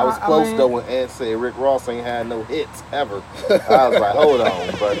 Well, I was close though when Ed said Rick Ross ain't had no hits ever. I was like, hold on,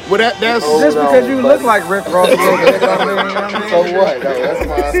 but Well, that's Just because you look like Rick Ross a little bit, so what? No, that's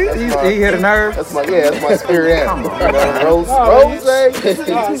my he hit a nerve. that's my spirit anthem. You know, Rose.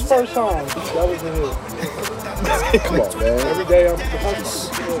 Nah, his first song, that was a hit. Come on, man. Every day I'm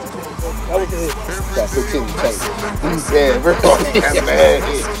that was a hit. Got 15 takes. Yeah, Rick Ross had a bad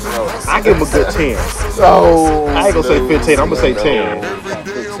hit. I give him a good 10. So I ain't gonna say 15, I'm gonna say 10.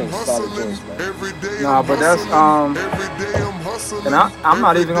 15 solid joints, man. Nah, but that's and I'm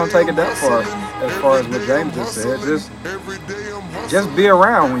not even gonna take it that far as what James just said. Just be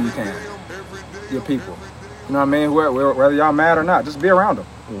around when you can, your people. You know what I mean? Whether y'all mad or not, just be around them.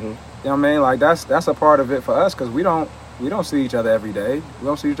 Mm-hmm. You know what I mean? Like that's a part of it for us because we don't see each other every day. We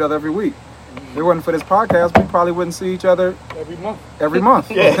don't see each other every week. If it wasn't for this podcast, we probably wouldn't see each other every month.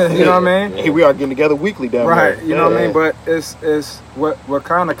 Yeah. You know what I mean? Here we are getting together weekly down Right, there. you know what I mean? But it's what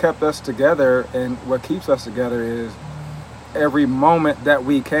kind of kept us together and what keeps us together is every moment that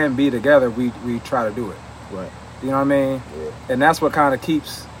we can be together, we try to do it. Right. You know what I mean? Yeah. And that's what kind of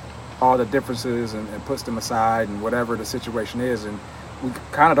keeps all the differences and puts them aside and whatever the situation is. And we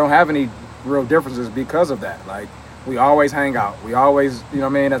kind of don't have any real differences because of that. Like, we always hang out. We always, you know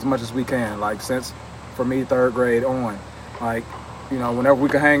what I mean, as much as we can. Like, since, for me, 3rd grade on. Like, you know, whenever we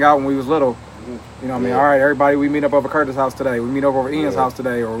could hang out when we was little, You know what I mean? All right, everybody, we meet up over Curtis' house today. We meet over Ian's house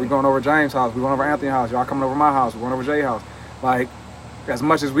today, or we going over James' house. We going over Anthony's house. Y'all coming over my house. We going over Jay's house. Like, as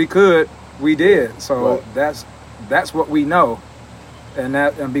much as we could, we did. So that's what we know,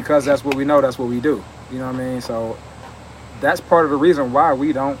 and because that's what we know, that's what we do. You know what I mean? So that's part of the reason why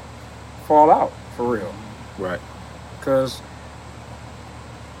we don't fall out for real. Right. Because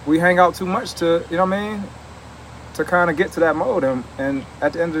we hang out too much to, you know what I mean, to kind of get to that mode. And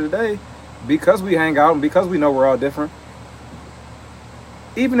at the end of the day, because we hang out and because we know we're all different,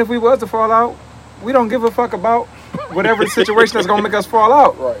 even if we was to fall out, we don't give a fuck about whatever the situation that's gonna make us fall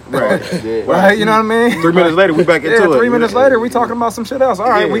out. Right. Yeah. Right. You know what I mean? 3 minutes later, we back into it. 3 minutes later, we talking about some shit else. All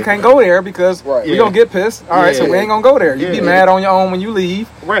right, we can't go there because we gonna get pissed. All right, so we ain't gonna go there. You be mad on your own when you leave.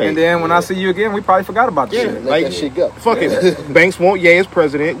 Right. And then when I see you again, we probably forgot about the shit. Let that shit go. Fuck it. Banks want Ye as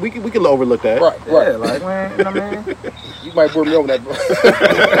president. We can overlook that. Right. Yeah, like, man, you know what I mean? You might bring me over that.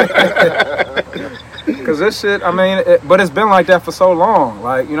 Because this shit, I mean, but it's been like that for so long.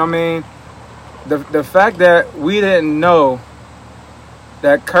 Like, you know what I mean? The fact that we didn't know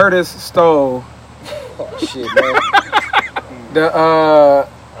that Curtis stole the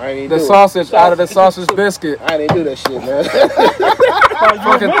sausage out of the sausage biscuit. I didn't do that shit, man.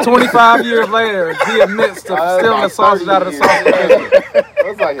 Fucking 25 years later, he admits to stealing the sausage out of the sausage biscuit.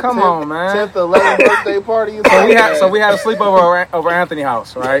 It's like Come on, man. 10th, 11th birthday party. So we had a sleepover over Anthony's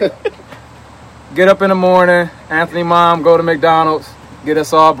house, right? Get up in the morning, Anthony mom go to McDonald's, get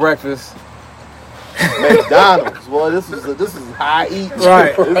us all breakfast. McDonald's. Well, this is high eat.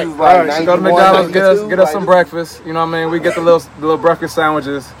 Right. This is Right. So go to McDonald's, get us some breakfast. You know what I mean? We get the little breakfast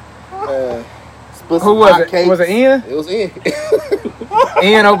sandwiches. Who was it? Cakes. Was it Ian? It was Ian.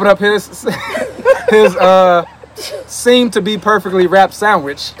 Ian opened up his seemed to be perfectly wrapped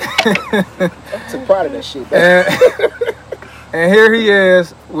sandwich. I took pride in that shit, man. And here he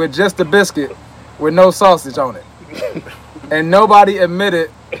is with just a biscuit with no sausage on it. And nobody admitted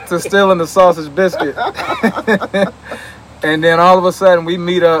to stealing the sausage biscuit. And then all of a sudden we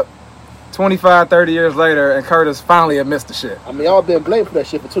meet up 25, 30 years later and Curtis finally admits the shit. I mean, y'all been blamed for that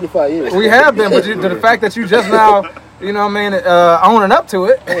shit for 25 years. We have been, but the fact that you just now, you know what I mean, owning up to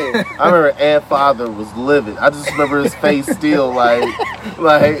it. I remember Aunt Father was livid. I just remember his face still like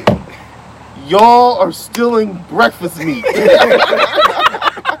y'all are stealing breakfast meat.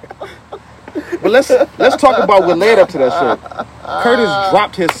 But let's talk about what led up to that shit. Curtis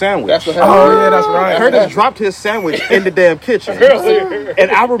dropped his sandwich. That's what Oh yeah, that's right. Curtis dropped his sandwich in the damn kitchen. And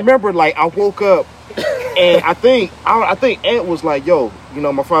I remember, like, I woke up and I think Aunt was like, yo, you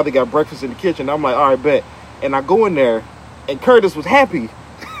know, my father got breakfast in the kitchen. I'm like, all right, bet. And I go in there and Curtis was happy.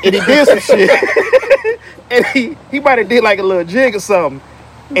 And he did some shit. And he might have did like a little jig or something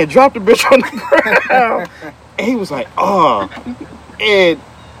and dropped the bitch on the ground. And he was like, oh. And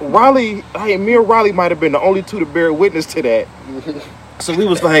Riley, me and Riley might have been the only two to bear witness to that. So we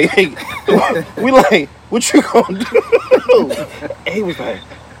was like, hey, we like, what you gonna do? And he was like,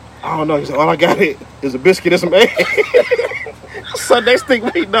 I don't know. He said, all I got is a biscuit and some eggs. So next thing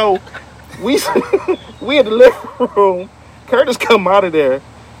we know, we in the living room. Curtis come out of there.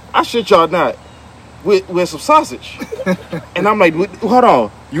 I shit y'all not. With some sausage. And I'm like, hold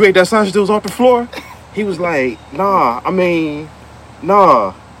on. You ate that sausage that was off the floor? He was like, nah.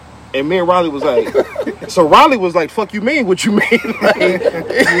 And me and Riley was like, so Riley was like, fuck you mean? What you mean? Like, you either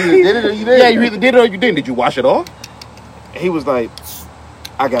did it or you didn't. Yeah, you either did it or you didn't. Did you wash it off? And he was like,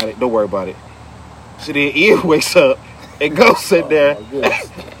 I got it. Don't worry about it. So then Ian wakes up and goes sit there.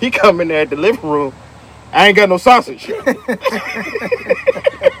 He come in there at the living room. I ain't got no sausage.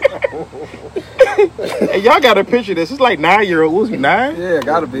 And y'all got to picture this. It's like 9-year-old. Was he 9? Yeah,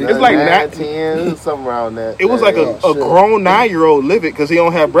 gotta be. It's like 9, 10, something around that. It was like a grown 9-year-old livid because he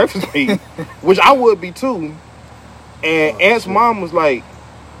don't have breakfast meat, which I would be too. And Aunt's mom was like,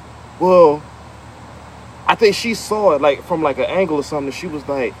 well, I think she saw it like from like an angle or something. She was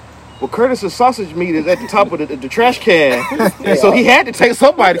like, well, Curtis's sausage meat is at the top of the trash can. And so he had to take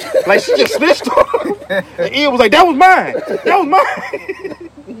somebody. Like, she just snitched on him. And Ian was like, that was mine. That was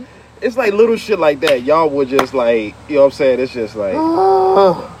mine. It's like little shit like that. Y'all would just like, you know what I'm saying? It's just like.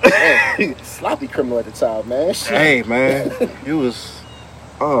 Sloppy criminal at the time, man. Shit. Hey, man. It was.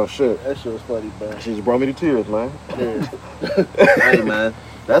 Oh, shit. That shit was funny, man. She just brought me to tears, man. Yeah. Hey, man.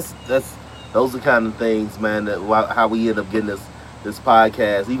 Those are kind of things, man, that how we end up getting this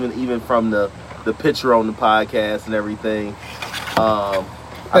podcast, even from the picture on the podcast and everything.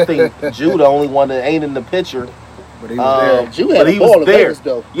 I think Jew the only one that ain't in the picture. But he was there. Jew had a ball in Vegas,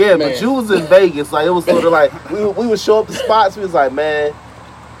 though. Yeah, man. but Jew was in Vegas. Like, it was sort of like we would show up to spots. We was like, man,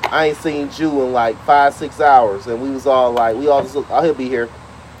 I ain't seen Jew in like 5-6 hours, and we was all like, we all just look, oh, he'll be here.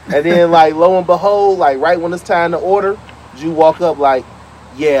 And then, like, lo and behold, like, right when it's time to order, Jew walk up like,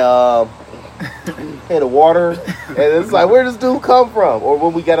 yeah, hey, the water. And it's like, where does this dude come from? Or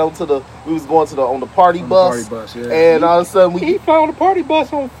when we got we was going on the party bus. Yeah. And all of a sudden, He found a party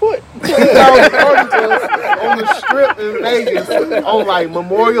bus on foot. he found the party bus on the strip in Vegas on, like,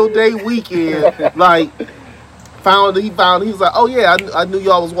 Memorial Day weekend. Like, he was like, oh, yeah, I knew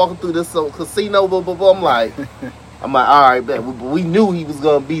y'all was walking through this casino, blah, blah, blah. I'm like, all right, man. We knew he was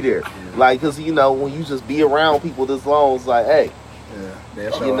going to be there. Like, because, you know, when you just be around people this long, it's like, hey. Yeah,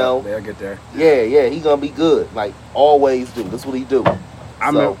 they'll show up. They'll get there. Yeah, he going to be good. Like, always do. That's what he do.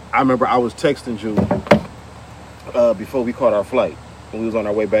 I remember I was texting you before we caught our flight. When we was on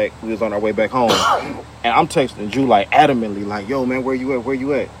our way back. We was on our way back home. And I'm texting Drew, like, adamantly, like, yo, man, where you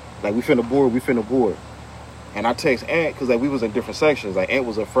at? Like, we finna board. And I text Ant, because, like, we was in different sections. Like, Ant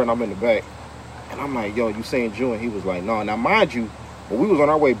was up front, I'm in the back. And I'm like, yo, you saying Drew? And he was like, no. Now, mind you, when we was on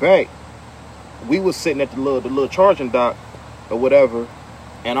our way back, we was sitting at the little charging dock or whatever.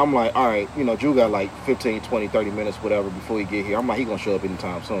 And I'm like, all right, you know, Drew got like 15, 20, 30 minutes, whatever, before he get here. I'm like, he gonna show up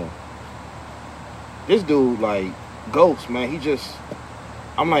anytime soon. This dude, like, ghost, man.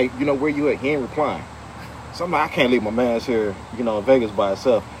 I'm like, you know, where you at? He ain't replying. So I'm like, I can't leave my man's here, you know, in Vegas by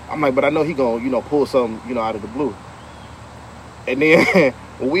himself. I'm like, but I know he gonna, you know, pull something, you know, out of the blue. And then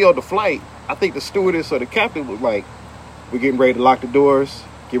when we on the flight, I think the stewardess or the captain was like, we're getting ready to lock the doors,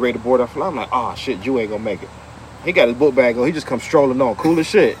 get ready to board our flight. I'm like, oh shit, Drew ain't gonna make it. He got his book bag on. He just comes strolling on, cool as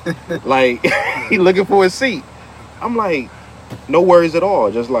shit. Like, he looking for his seat. I'm like, no worries at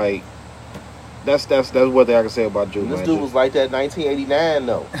all. Just like, that's what I can say about Drew. This dude was like that 1989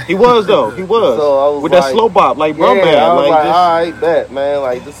 though. He was though. He was. So I was with like, that slow bop, like bro, yeah, man. I was like, this, all right, bet, man.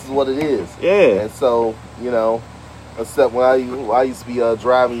 Like, this is what it is. Yeah. And so, you know, except when I used to be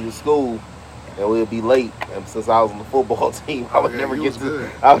driving you to school. And we'd be late, and since I was on the football team, I would never get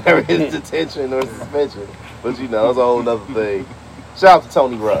detention or suspension. But you know, it's a whole other thing. Shout out to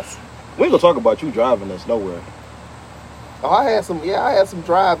Tony Russ. We ain't gonna talk about you driving us nowhere. Oh, I had some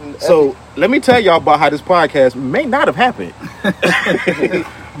driving. So let me tell y'all about how this podcast may not have happened.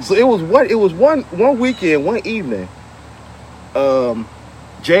 So it was one weekend, one evening.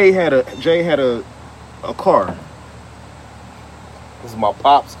 Jay had a car. This is my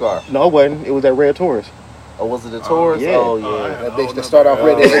pop's car. No, it wasn't. It was that red Taurus. Oh, was it the Taurus? Yeah. Oh, yeah. That bitch that start off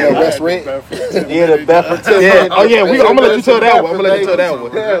red, they end up rest red. Yeah, the Bedford Timber. Yeah. Oh, yeah. I'm gonna let you tell that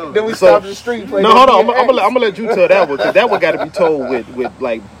one. Yeah. Then we stopped the street. No, hold on. I'm gonna let you tell that one, because that one got to be told with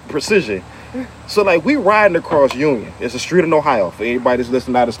like precision. So like, we riding across Union. It's a street in Ohio for anybody that's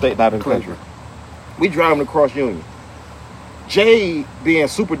listening out of state, not in the country. We driving across Union. Jay being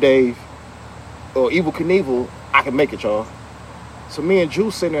Super Dave or Evil Knievel, I can make it, y'all. So me and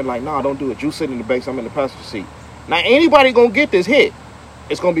Drew sitting there like, nah, don't do it. Drew sitting in the back, so I'm in the passenger seat. Now anybody gonna get this hit,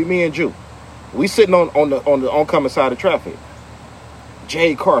 it's gonna be me and Drew. We sitting on the oncoming side of traffic.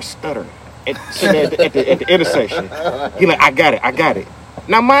 Jay car stuttering sitting at the intersection. He like, I got it.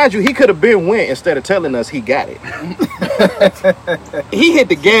 Now mind you, he could have been went instead of telling us he got it. He hit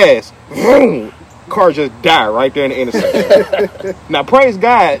the gas, boom, car just died right there in the intersection. Now praise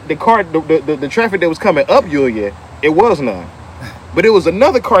God, the car, the traffic that was coming up Union, it was none. But it was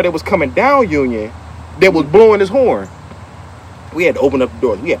another car that was coming down Union that was blowing his horn. We had to open up the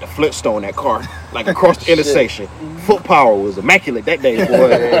doors. We had to Flintstone that car, like across the intersection. Foot power was immaculate that day, boy.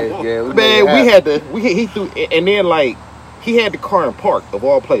 Yeah, man, he threw, and then like, he had the car in park, of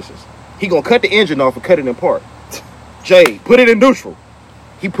all places. He gonna cut the engine off and cut it in park. Jay, put it in neutral.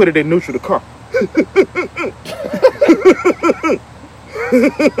 He put it in neutral, the car.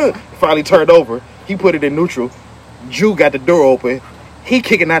 Finally turned over. He put it in neutral. Drew got the door open. He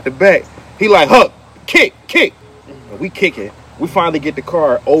kicking out the back. He like, Huck, kick. And we kicking. We finally get the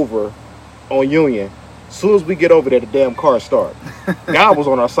car over on Union. As soon as we get over there, the damn car start. God was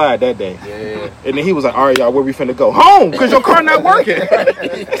on our side that day. Yeah. And then he was like, all right, y'all, where we finna go? Home, because your car not working.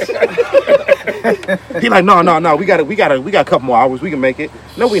 He like, no, we got a couple more hours. We can make it.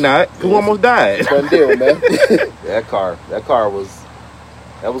 No, we not. We almost died. Fun deal, man. That car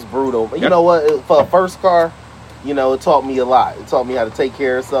was brutal. You know what? For a first car, you know, it taught me a lot. It taught me how to take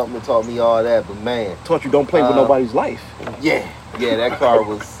care of something. It taught me all that. But man, taught you don't play with nobody's life. Yeah, that car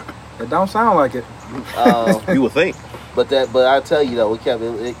was. It don't sound like it. You would think. But I tell you though, it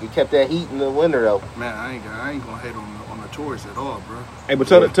kept that heat in the winter though. Man, I ain't gonna hate on the Taurus at all, bro. Hey, but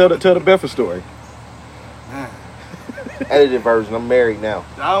tell the Bedford story. Man, Edited version. I'm married now.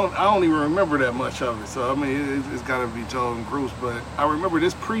 I don't even remember that much of it. So I mean, it's got to be Joe and Bruce. But I remember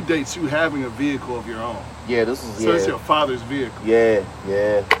this predates you having a vehicle of your own. Yeah, this is So it's your father's vehicle. Yeah.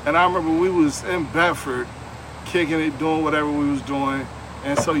 And I remember we was in Bedford, kicking it, doing whatever we was doing.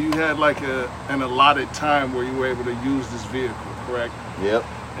 And so you had like an allotted time where you were able to use this vehicle, correct? Yep.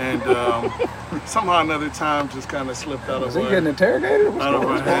 And somehow another time just kind of slipped out of Was he getting interrogated? out of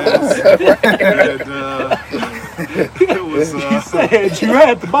our hands. And it was. Said you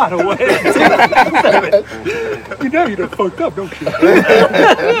had to buy the way. You know you done fucked up, don't you?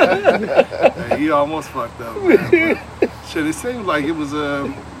 Hey, he almost fucked up, man. But shit, it seemed like it was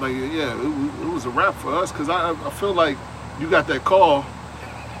it was a wrap for us because I feel like you got that call,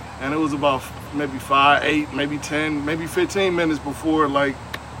 and it was about maybe 5, 8, maybe 10, maybe 15 minutes before like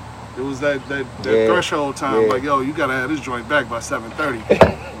it was that threshold time. Yeah. Like, yo, you gotta have this joint back by 7:30,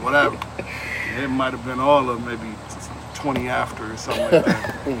 whatever. It might have been all of maybe 20 after or something like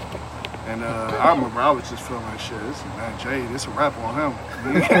that. And I remember I was just feeling like, shit, man, Jay, this a wrap on him.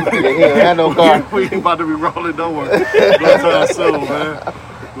 He ain't had no car. We ain't about to be rolling nowhere. No time soon, man.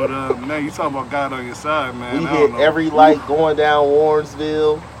 But man, you talking about God on your side, man. We I hit don't know. every light going down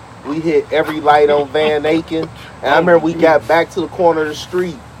Warrensville. We hit every light on Van Aiken. And I remember we got back to the corner of the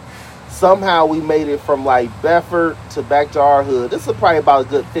street. Somehow we made it from like Bedford to back to our hood. This is probably about a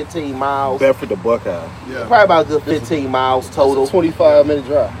good 15 miles. Bedford to Buckeye. Yeah. Probably about a good 15 miles total. 25-minute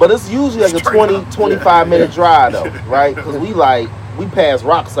drive. But it's usually like a 25 minute drive though, right? Because we pass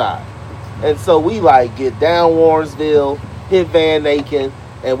Rockside. And so we like get down Warrensville, hit Van Aiken,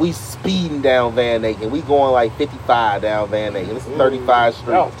 and we speeding down Van Aiken. We going like 55 down Van Aiken. This is 35th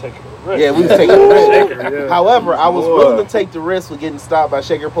Street. Y'all was taking a risk. Yeah, we was taking a risk. However, I was willing to take the risk with getting stopped by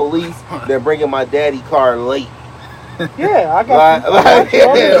Shaker Police than bringing my daddy car late. Yeah, I got I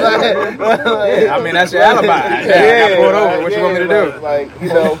mean, that's your alibi. I got pulled over. What you want me to do? Like, you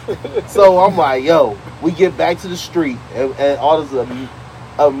know. So I'm like, yo, we get back to the street, and all this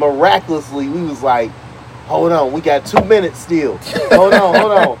miraculously, we was like, hold on, we got 2 minutes still. Hold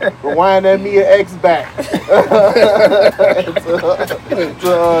on. Rewind that Mia X back.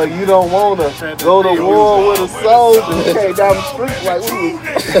 You don't want to go to war with a soldier. We came down the street like we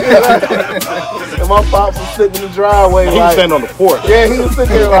was. And my pops was sitting in the driveway. He was like, standing on the porch. yeah, he was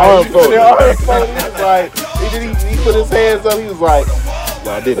sitting there like, Arm folded. He was like, he put his hands up. He was like,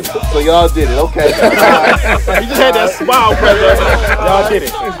 Y'all did it. so y'all did it, okay. He just had that smile present. Y'all did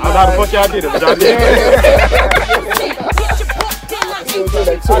it. I don't know how the fuck y'all did it, but y'all did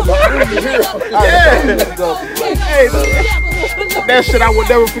Hey, that shit I would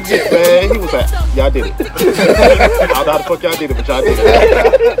never forget, man. He was like, y'all did it. I don't know how the fuck y'all did it, but y'all did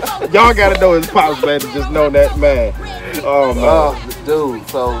it. Y'all gotta know his pops, man, to just know that, man. Oh, man. dude,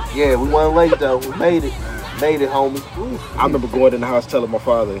 so yeah, we wasn't late though. We made it. Made it, homie. I remember going in the house telling my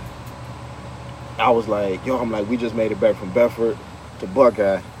father, I was like, yo, I'm like, we just made it back from Bedford to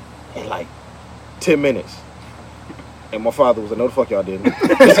Buckeye in like 10 minutes. And my father was like, no, the fuck y'all didn't.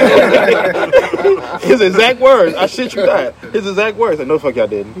 His exact words, I shit you not. His exact words, like, no, the fuck y'all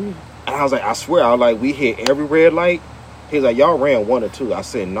didn't. And I was like, I swear, I was like, we hit every red light. He was like, y'all ran 1 or 2. I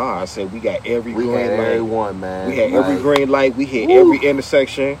said, nah. I said, we got every green light. We had every one, man. We had every green light. We hit every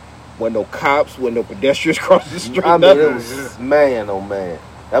intersection. With no cops, with no pedestrians crossing the street. I mean, it was, man, oh man.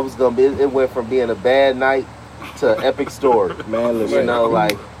 That was gonna be, it went from being a bad night to an epic story. Man, listen. You know,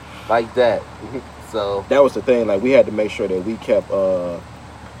 like that. So that was the thing. Like, we had to make sure that we kept our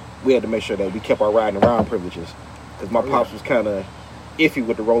riding around privileges. Because my pops was kind of iffy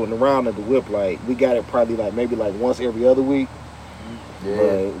with the rolling around of the whip. Like, we got it probably like maybe like once every other week. yeah.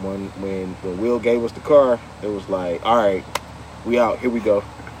 But when Will gave us the car, it was like, all right, we out. Here we go.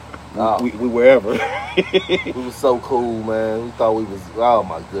 Oh. We wherever. We was so cool, man. We thought we was, oh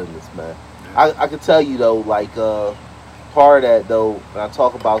my goodness, man. I could tell you though, like part of that though, when I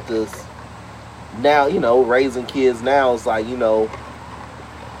talk about this now, you know, raising kids now is like, you know,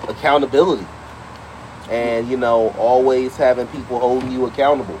 accountability. And, you know, always having people holding you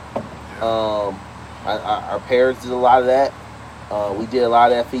accountable. Our parents did a lot of that. We did a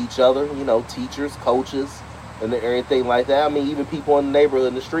lot of that for each other, you know, teachers, coaches, and everything like that. I mean, even people in the neighborhood,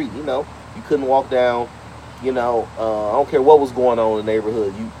 in the street, you know, you couldn't walk down, you know, I don't care what was going on in the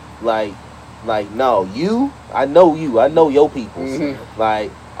neighborhood. You, like, no, I know your peoples. Mm-hmm.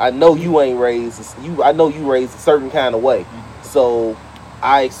 Like, I know you ain't raised, I know you raised a certain kind of way. So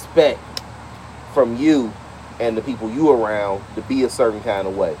I expect from you and the people you around to be a certain kind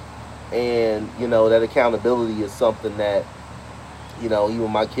of way. And, you know, that accountability is something that, you know, even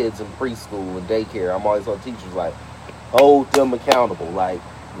my kids in preschool and daycare, I'm always on teachers like, hold them accountable. Like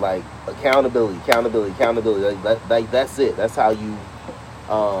accountability. Like that's it. That's how you,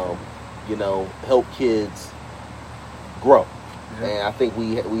 you know, help kids grow. Yeah. And I think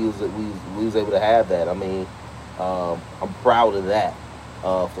we was able to have that. I mean, I'm proud of that,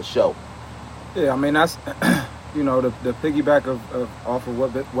 for sure. Yeah, I mean, that's you know, the piggyback off of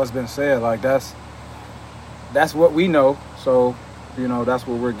what's been said, like that's what we know. So, you know, that's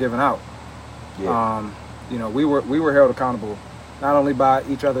what we're giving out. Yeah. You know, we were held accountable not only by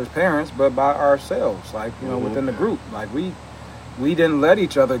each other's parents, but by ourselves. Like, you know, within the group, like we didn't let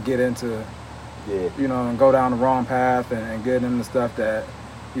each other get into, you know, and go down the wrong path and get into stuff that,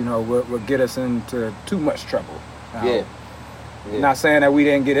 you know, would get us into too much trouble. Yeah. Not saying that we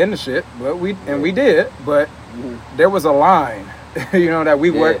didn't get into shit, but we did. But there was a line, you know, that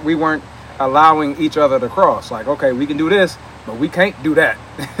we weren't allowing each other to cross. Like, okay, we can do this, but we can't do that.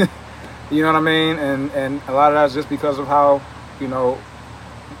 You know what I mean? And a lot of that's just because of how, you know,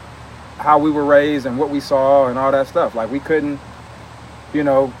 how we were raised and what we saw and all that stuff. Like, we couldn't, you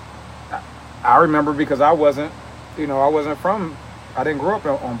know, I remember because I didn't grow up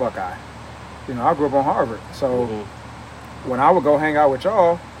on Buckeye. You know, I grew up on Harvard. So when I would go hang out with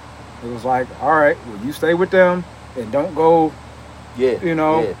y'all, it was like, all right, well, you stay with them and don't go, you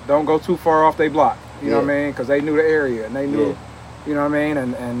know, don't go too far off their block. You know what I mean? Because they knew the area and they knew, you know what I mean?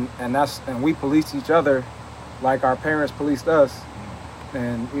 And we policed each other like our parents policed us.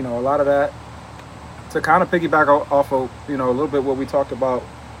 And, you know, a lot of that, to kind of piggyback off of, you know, a little bit what we talked about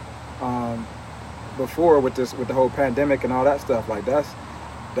before with the whole pandemic and all that stuff, like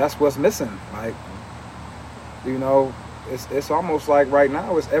that's what's missing. Like, you know, it's almost like right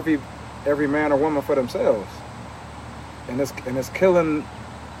now it's every man or woman for themselves, and it's killing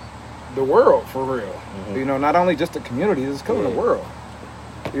the world for real. You know, not only just the community, it's killing the world.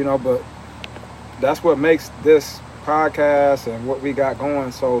 You know, but that's what makes this podcast and what we got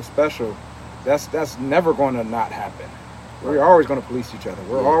going so special. That's never going to not happen. We're always going to police each other.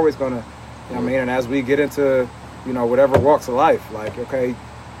 We're always going to, you know what I mean? And as we get into, you know, whatever walks of life, like, okay,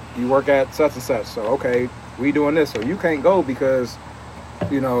 you work at such and such, so okay, we doing this, so you can't go because,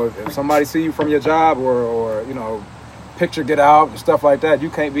 you know, if somebody see you from your job or you know, picture get out and stuff like that,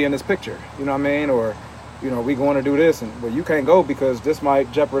 you can't be in this picture, you know what I mean? Or, you know, we going to do this, and well, you can't go because this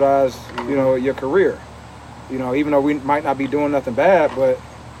might jeopardize, you know, your career. You know, even though we might not be doing nothing bad, but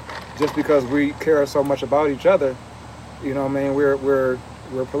just because we care so much about each other, you know what I mean, we're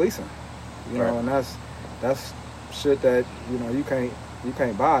policing. You know, and that's shit that, you know, you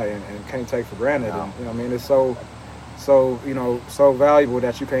can't buy and can't take for granted. And, you know what I mean? It's so you know, so valuable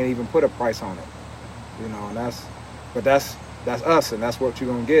that you can't even put a price on it. You know, and that's us, and that's what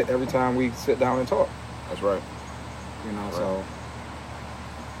you're gonna get every time we sit down and talk. That's right. You know, so.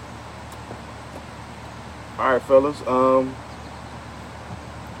 All right, fellas.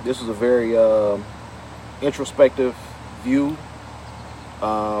 This was a very introspective view.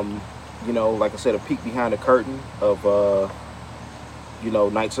 You know, like I said, a peek behind the curtain of, you know,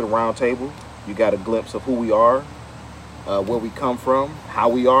 Knights of the Round Table. You got a glimpse of who we are, where we come from, how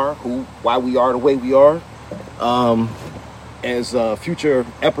we are, why we are the way we are. As future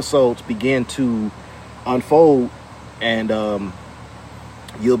episodes begin to unfold, and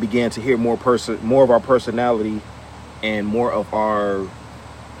you'll begin to hear more of our personality and more of our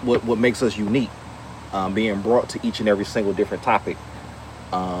what makes us unique, being brought to each and every single different topic.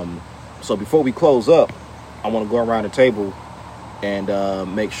 So before we close up, I want to go around the table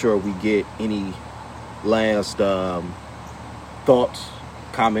and make sure we get any last thoughts,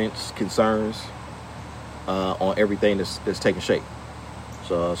 comments, concerns on everything that's taking shape.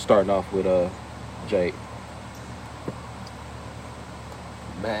 So starting off with Jay.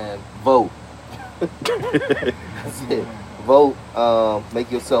 Man, vote. That's it. Vote.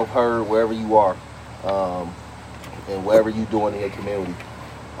 Make yourself heard wherever you are, and whatever you're doing in your community,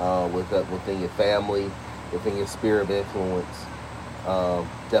 within your family, within your sphere of influence.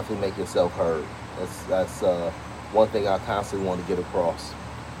 Definitely make yourself heard. That's one thing I constantly want to get across.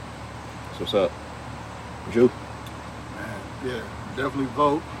 So what's up, Drew? Yeah, definitely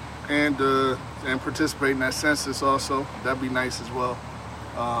vote and participate in that census also. That'd be nice as well.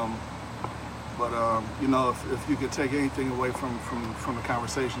 But you know, if you could take anything away from the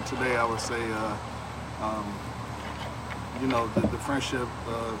conversation today, I would say, you know, the friendship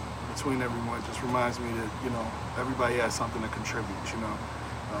between everyone just reminds me that, you know, everybody has something to contribute, you know,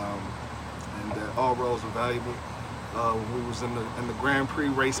 and that all roles are valuable. We was in the Grand Prix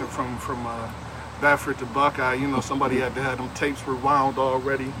racing from Bedford to Buckeye, you know, somebody had to have them tapes rewound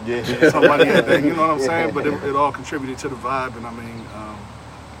already. Yeah. Somebody had to, you know what I'm saying? But it all contributed to the vibe, and I mean,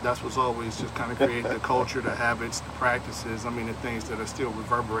 that's what's always just kind of create the culture, the habits, the practices, I mean, the things that are still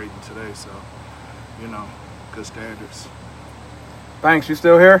reverberating today. So, you know, good standards. Banks, you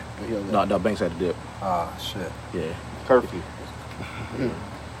still here? No, Banks had to dip. Ah, shit. Yeah. Curfew.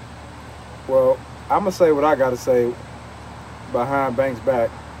 Well, I'm going to say what I got to say behind Banks' back.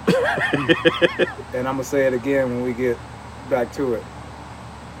 And I'm gonna say it again when we get back to it.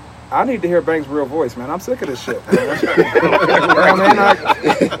 I need to hear Banks' real voice, man. I'm sick of this shit. Man.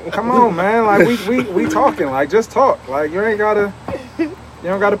 Come on, man. Like we talking. Like just talk. Like you don't gotta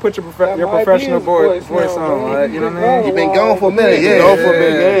put your professional voice on. Like, you know what I mean? He been gone for a minute. Yeah, gone for a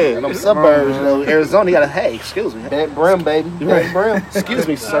minute. And them suburbs, you know, Arizona. You gotta, hey, excuse me. That brim, baby. That brim. Excuse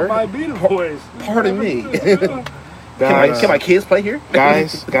me, That sir. might be the voice. Pardon me. Guys, Can my kids play here?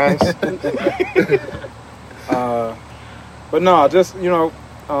 guys. But no, just I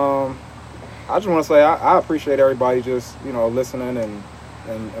just want to say I appreciate everybody just listening and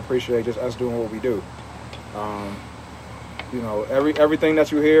appreciate just us doing what we do. Everything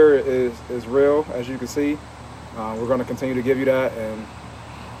that you hear is real, as you can see. We're going to continue to give you that, and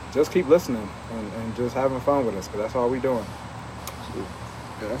just keep listening and just having fun with us, because that's all we're doing. Yeah,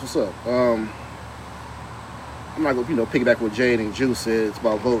 that's what's up. I'm not gonna piggyback what Jade and Juice said. It's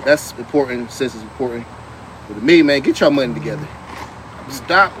about vote. That's important. Sense is important. But to me, man, get your money together.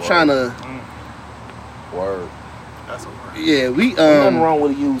 Stop trying to. Word. That's a word. Yeah, we Nothing wrong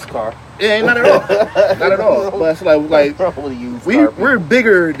with a used car. Yeah, ain't not at all. Not at all. But it's like Wrong with a used car. we're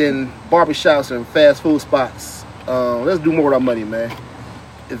bigger than barbershops and fast food spots. Let's do more with our money, man.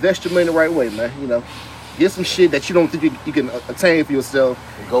 Invest your money the right way, man. Get some shit that you don't think you can attain for yourself,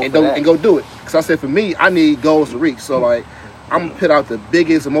 and go do it. Because I said, for me, I need goals to reach. So like, I'm gonna put out the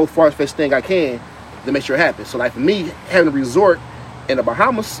biggest and most far-fetched thing I can to make sure it happens. So like, for me, having a resort in the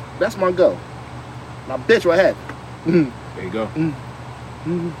Bahamas, that's my goal. And I bet you I have it. There you go.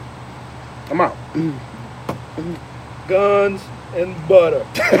 I'm out. Guns and butter.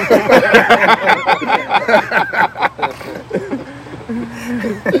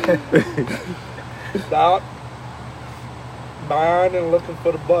 Stop buying and looking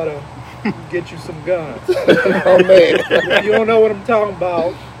for the butter. Get you some guns. Oh man. If you don't know what I'm talking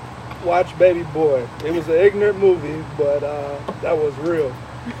about, watch Baby Boy. It was an ignorant movie, but that was real.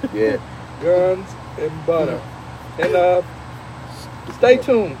 Yeah. Guns and butter. And stay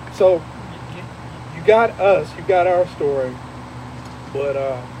tuned. So you got us, you got our story, but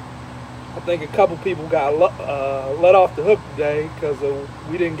I think a couple people got let off the hook today because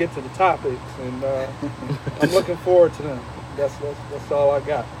we didn't get to the topics, and I'm looking forward to them. That's all I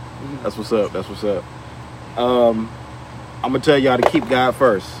got. That's what's up. That's what's up. I'm gonna tell y'all to keep God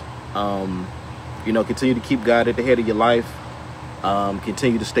first. Continue to keep God at the head of your life.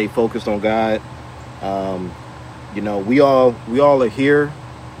 Continue to stay focused on God. We all are here.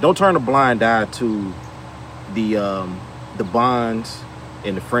 Don't turn a blind eye to the bonds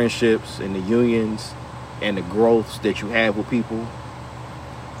and the friendships and the unions and the growths that you have with people.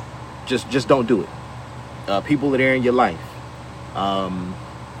 Just don't do it. People that are in your life.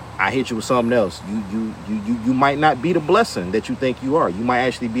 I hit you with something else. You might not be the blessing that you think you are. You might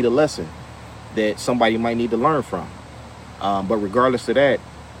actually be the lesson that somebody might need to learn from. But regardless of that,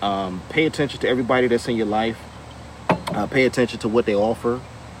 pay attention to everybody that's in your life. Pay attention to what they offer.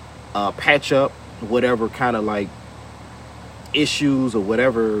 Patch up whatever kind of like issues or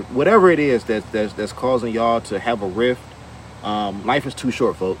whatever it is that's causing y'all to have a rift. Life is too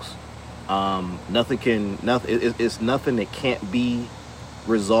short, folks. It's nothing that can't be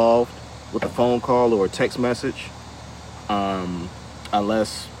resolved with a phone call or a text message,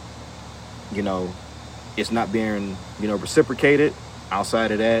 unless it's not being reciprocated.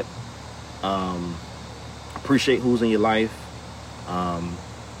 Outside of that, appreciate who's in your life. I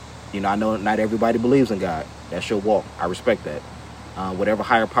know not everybody believes in God. That's your walk. I respect that. Whatever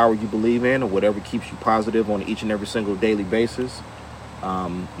higher power you believe in, or whatever keeps you positive on each and every single daily basis,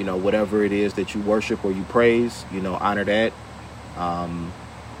 whatever it is that you worship or you praise, honor that. And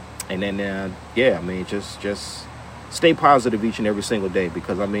then, just stay positive each and every single day,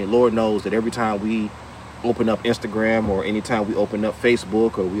 because Lord knows that every time we open up Instagram, or anytime we open up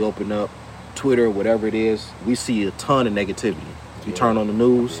Facebook, or we open up Twitter, whatever it is, we see a ton of negativity. You turn on the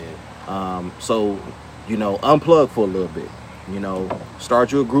news. So, unplug for a little bit.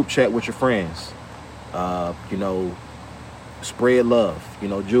 Start you a group chat with your friends. Spread love.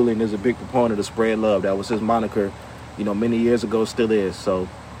 Julian is a big proponent of spread love. That was his moniker, many years ago, still is. So,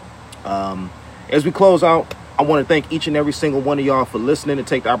 as we close out, I want to thank each and every single one of y'all for listening and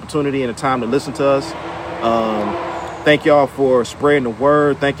take the opportunity and the time to listen to us. Thank y'all for spreading the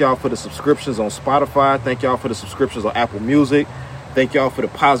word. Thank y'all for the subscriptions on Spotify. Thank y'all for the subscriptions on Apple Music. Thank y'all for the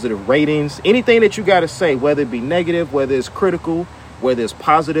positive ratings. Anything that you got to say, whether it be negative, whether it's critical, whether it's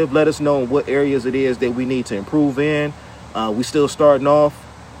positive, let us know in what areas it is that we need to improve in. We still starting off.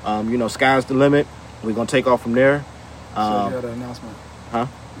 Sky's the limit. We're going to take off from there. You said you had an announcement. Huh?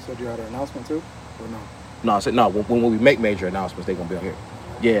 You said you had an announcement too? Or no? No, I said no. When we make major announcements, they're going to be on here.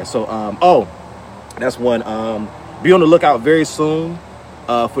 Yeah, so that's one. Be on the lookout very soon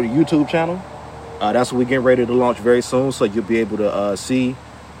for the YouTube channel. That's what we're getting ready to launch very soon, so you'll be able to see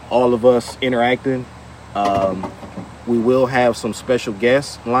all of us interacting. We will have some special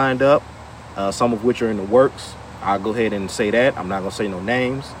guests lined up, some of which are in the works. I'll go ahead and say that. I'm not going to say no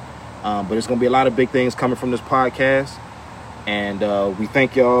names, but there's going to be a lot of big things coming from this podcast. And we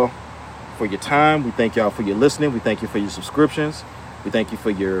thank y'all for your time. We thank y'all for your listening. We thank you for your subscriptions. We thank you for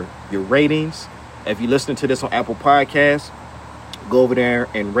your ratings. If you're listening to this on Apple Podcasts, go over there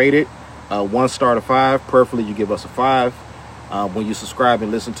and rate it. 1 star to 5. Preferably you give us a 5. When you subscribe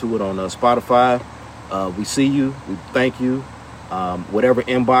and listen to it on Spotify, we see you. We thank you. Whatever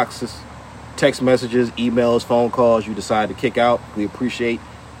inboxes, text messages, emails, phone calls you decide to kick out, we appreciate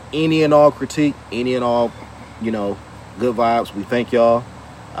any and all critique, any and all, good vibes. We thank y'all.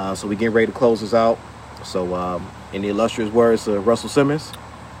 So we getting ready to close this out. So in the illustrious words of Russell Simmons,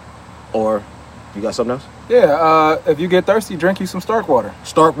 or you got something else? Yeah, if you get thirsty, drink you some Stark water.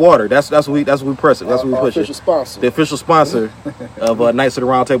 Stark water. That's what we press it. That's what we push official it. sponsor. The official sponsor of Knights of the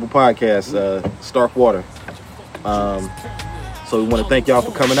Round Table podcast, Stark water. So we want to thank y'all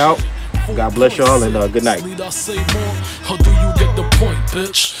for coming out. God bless y'all and good night. Or do you get the point,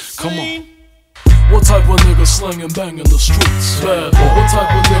 bitch? Come on. What type of nigga slang and bang in the streets? Bad boy. What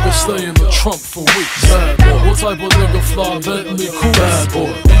type of nigga stay in the trunk for weeks? Bad boy. What type of nigga fly Bentley cool? Bad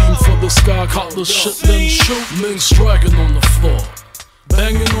boy. Aim for the sky, caught the shit, then shoot. Men striking on the floor.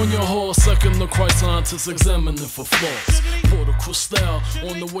 Banging on your horse, second the Christ scientists examining for flaws. Pour the Cristal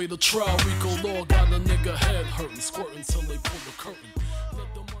on the way to trial. Rico Law got a nigga head hurting, squirting till they pull the curtain.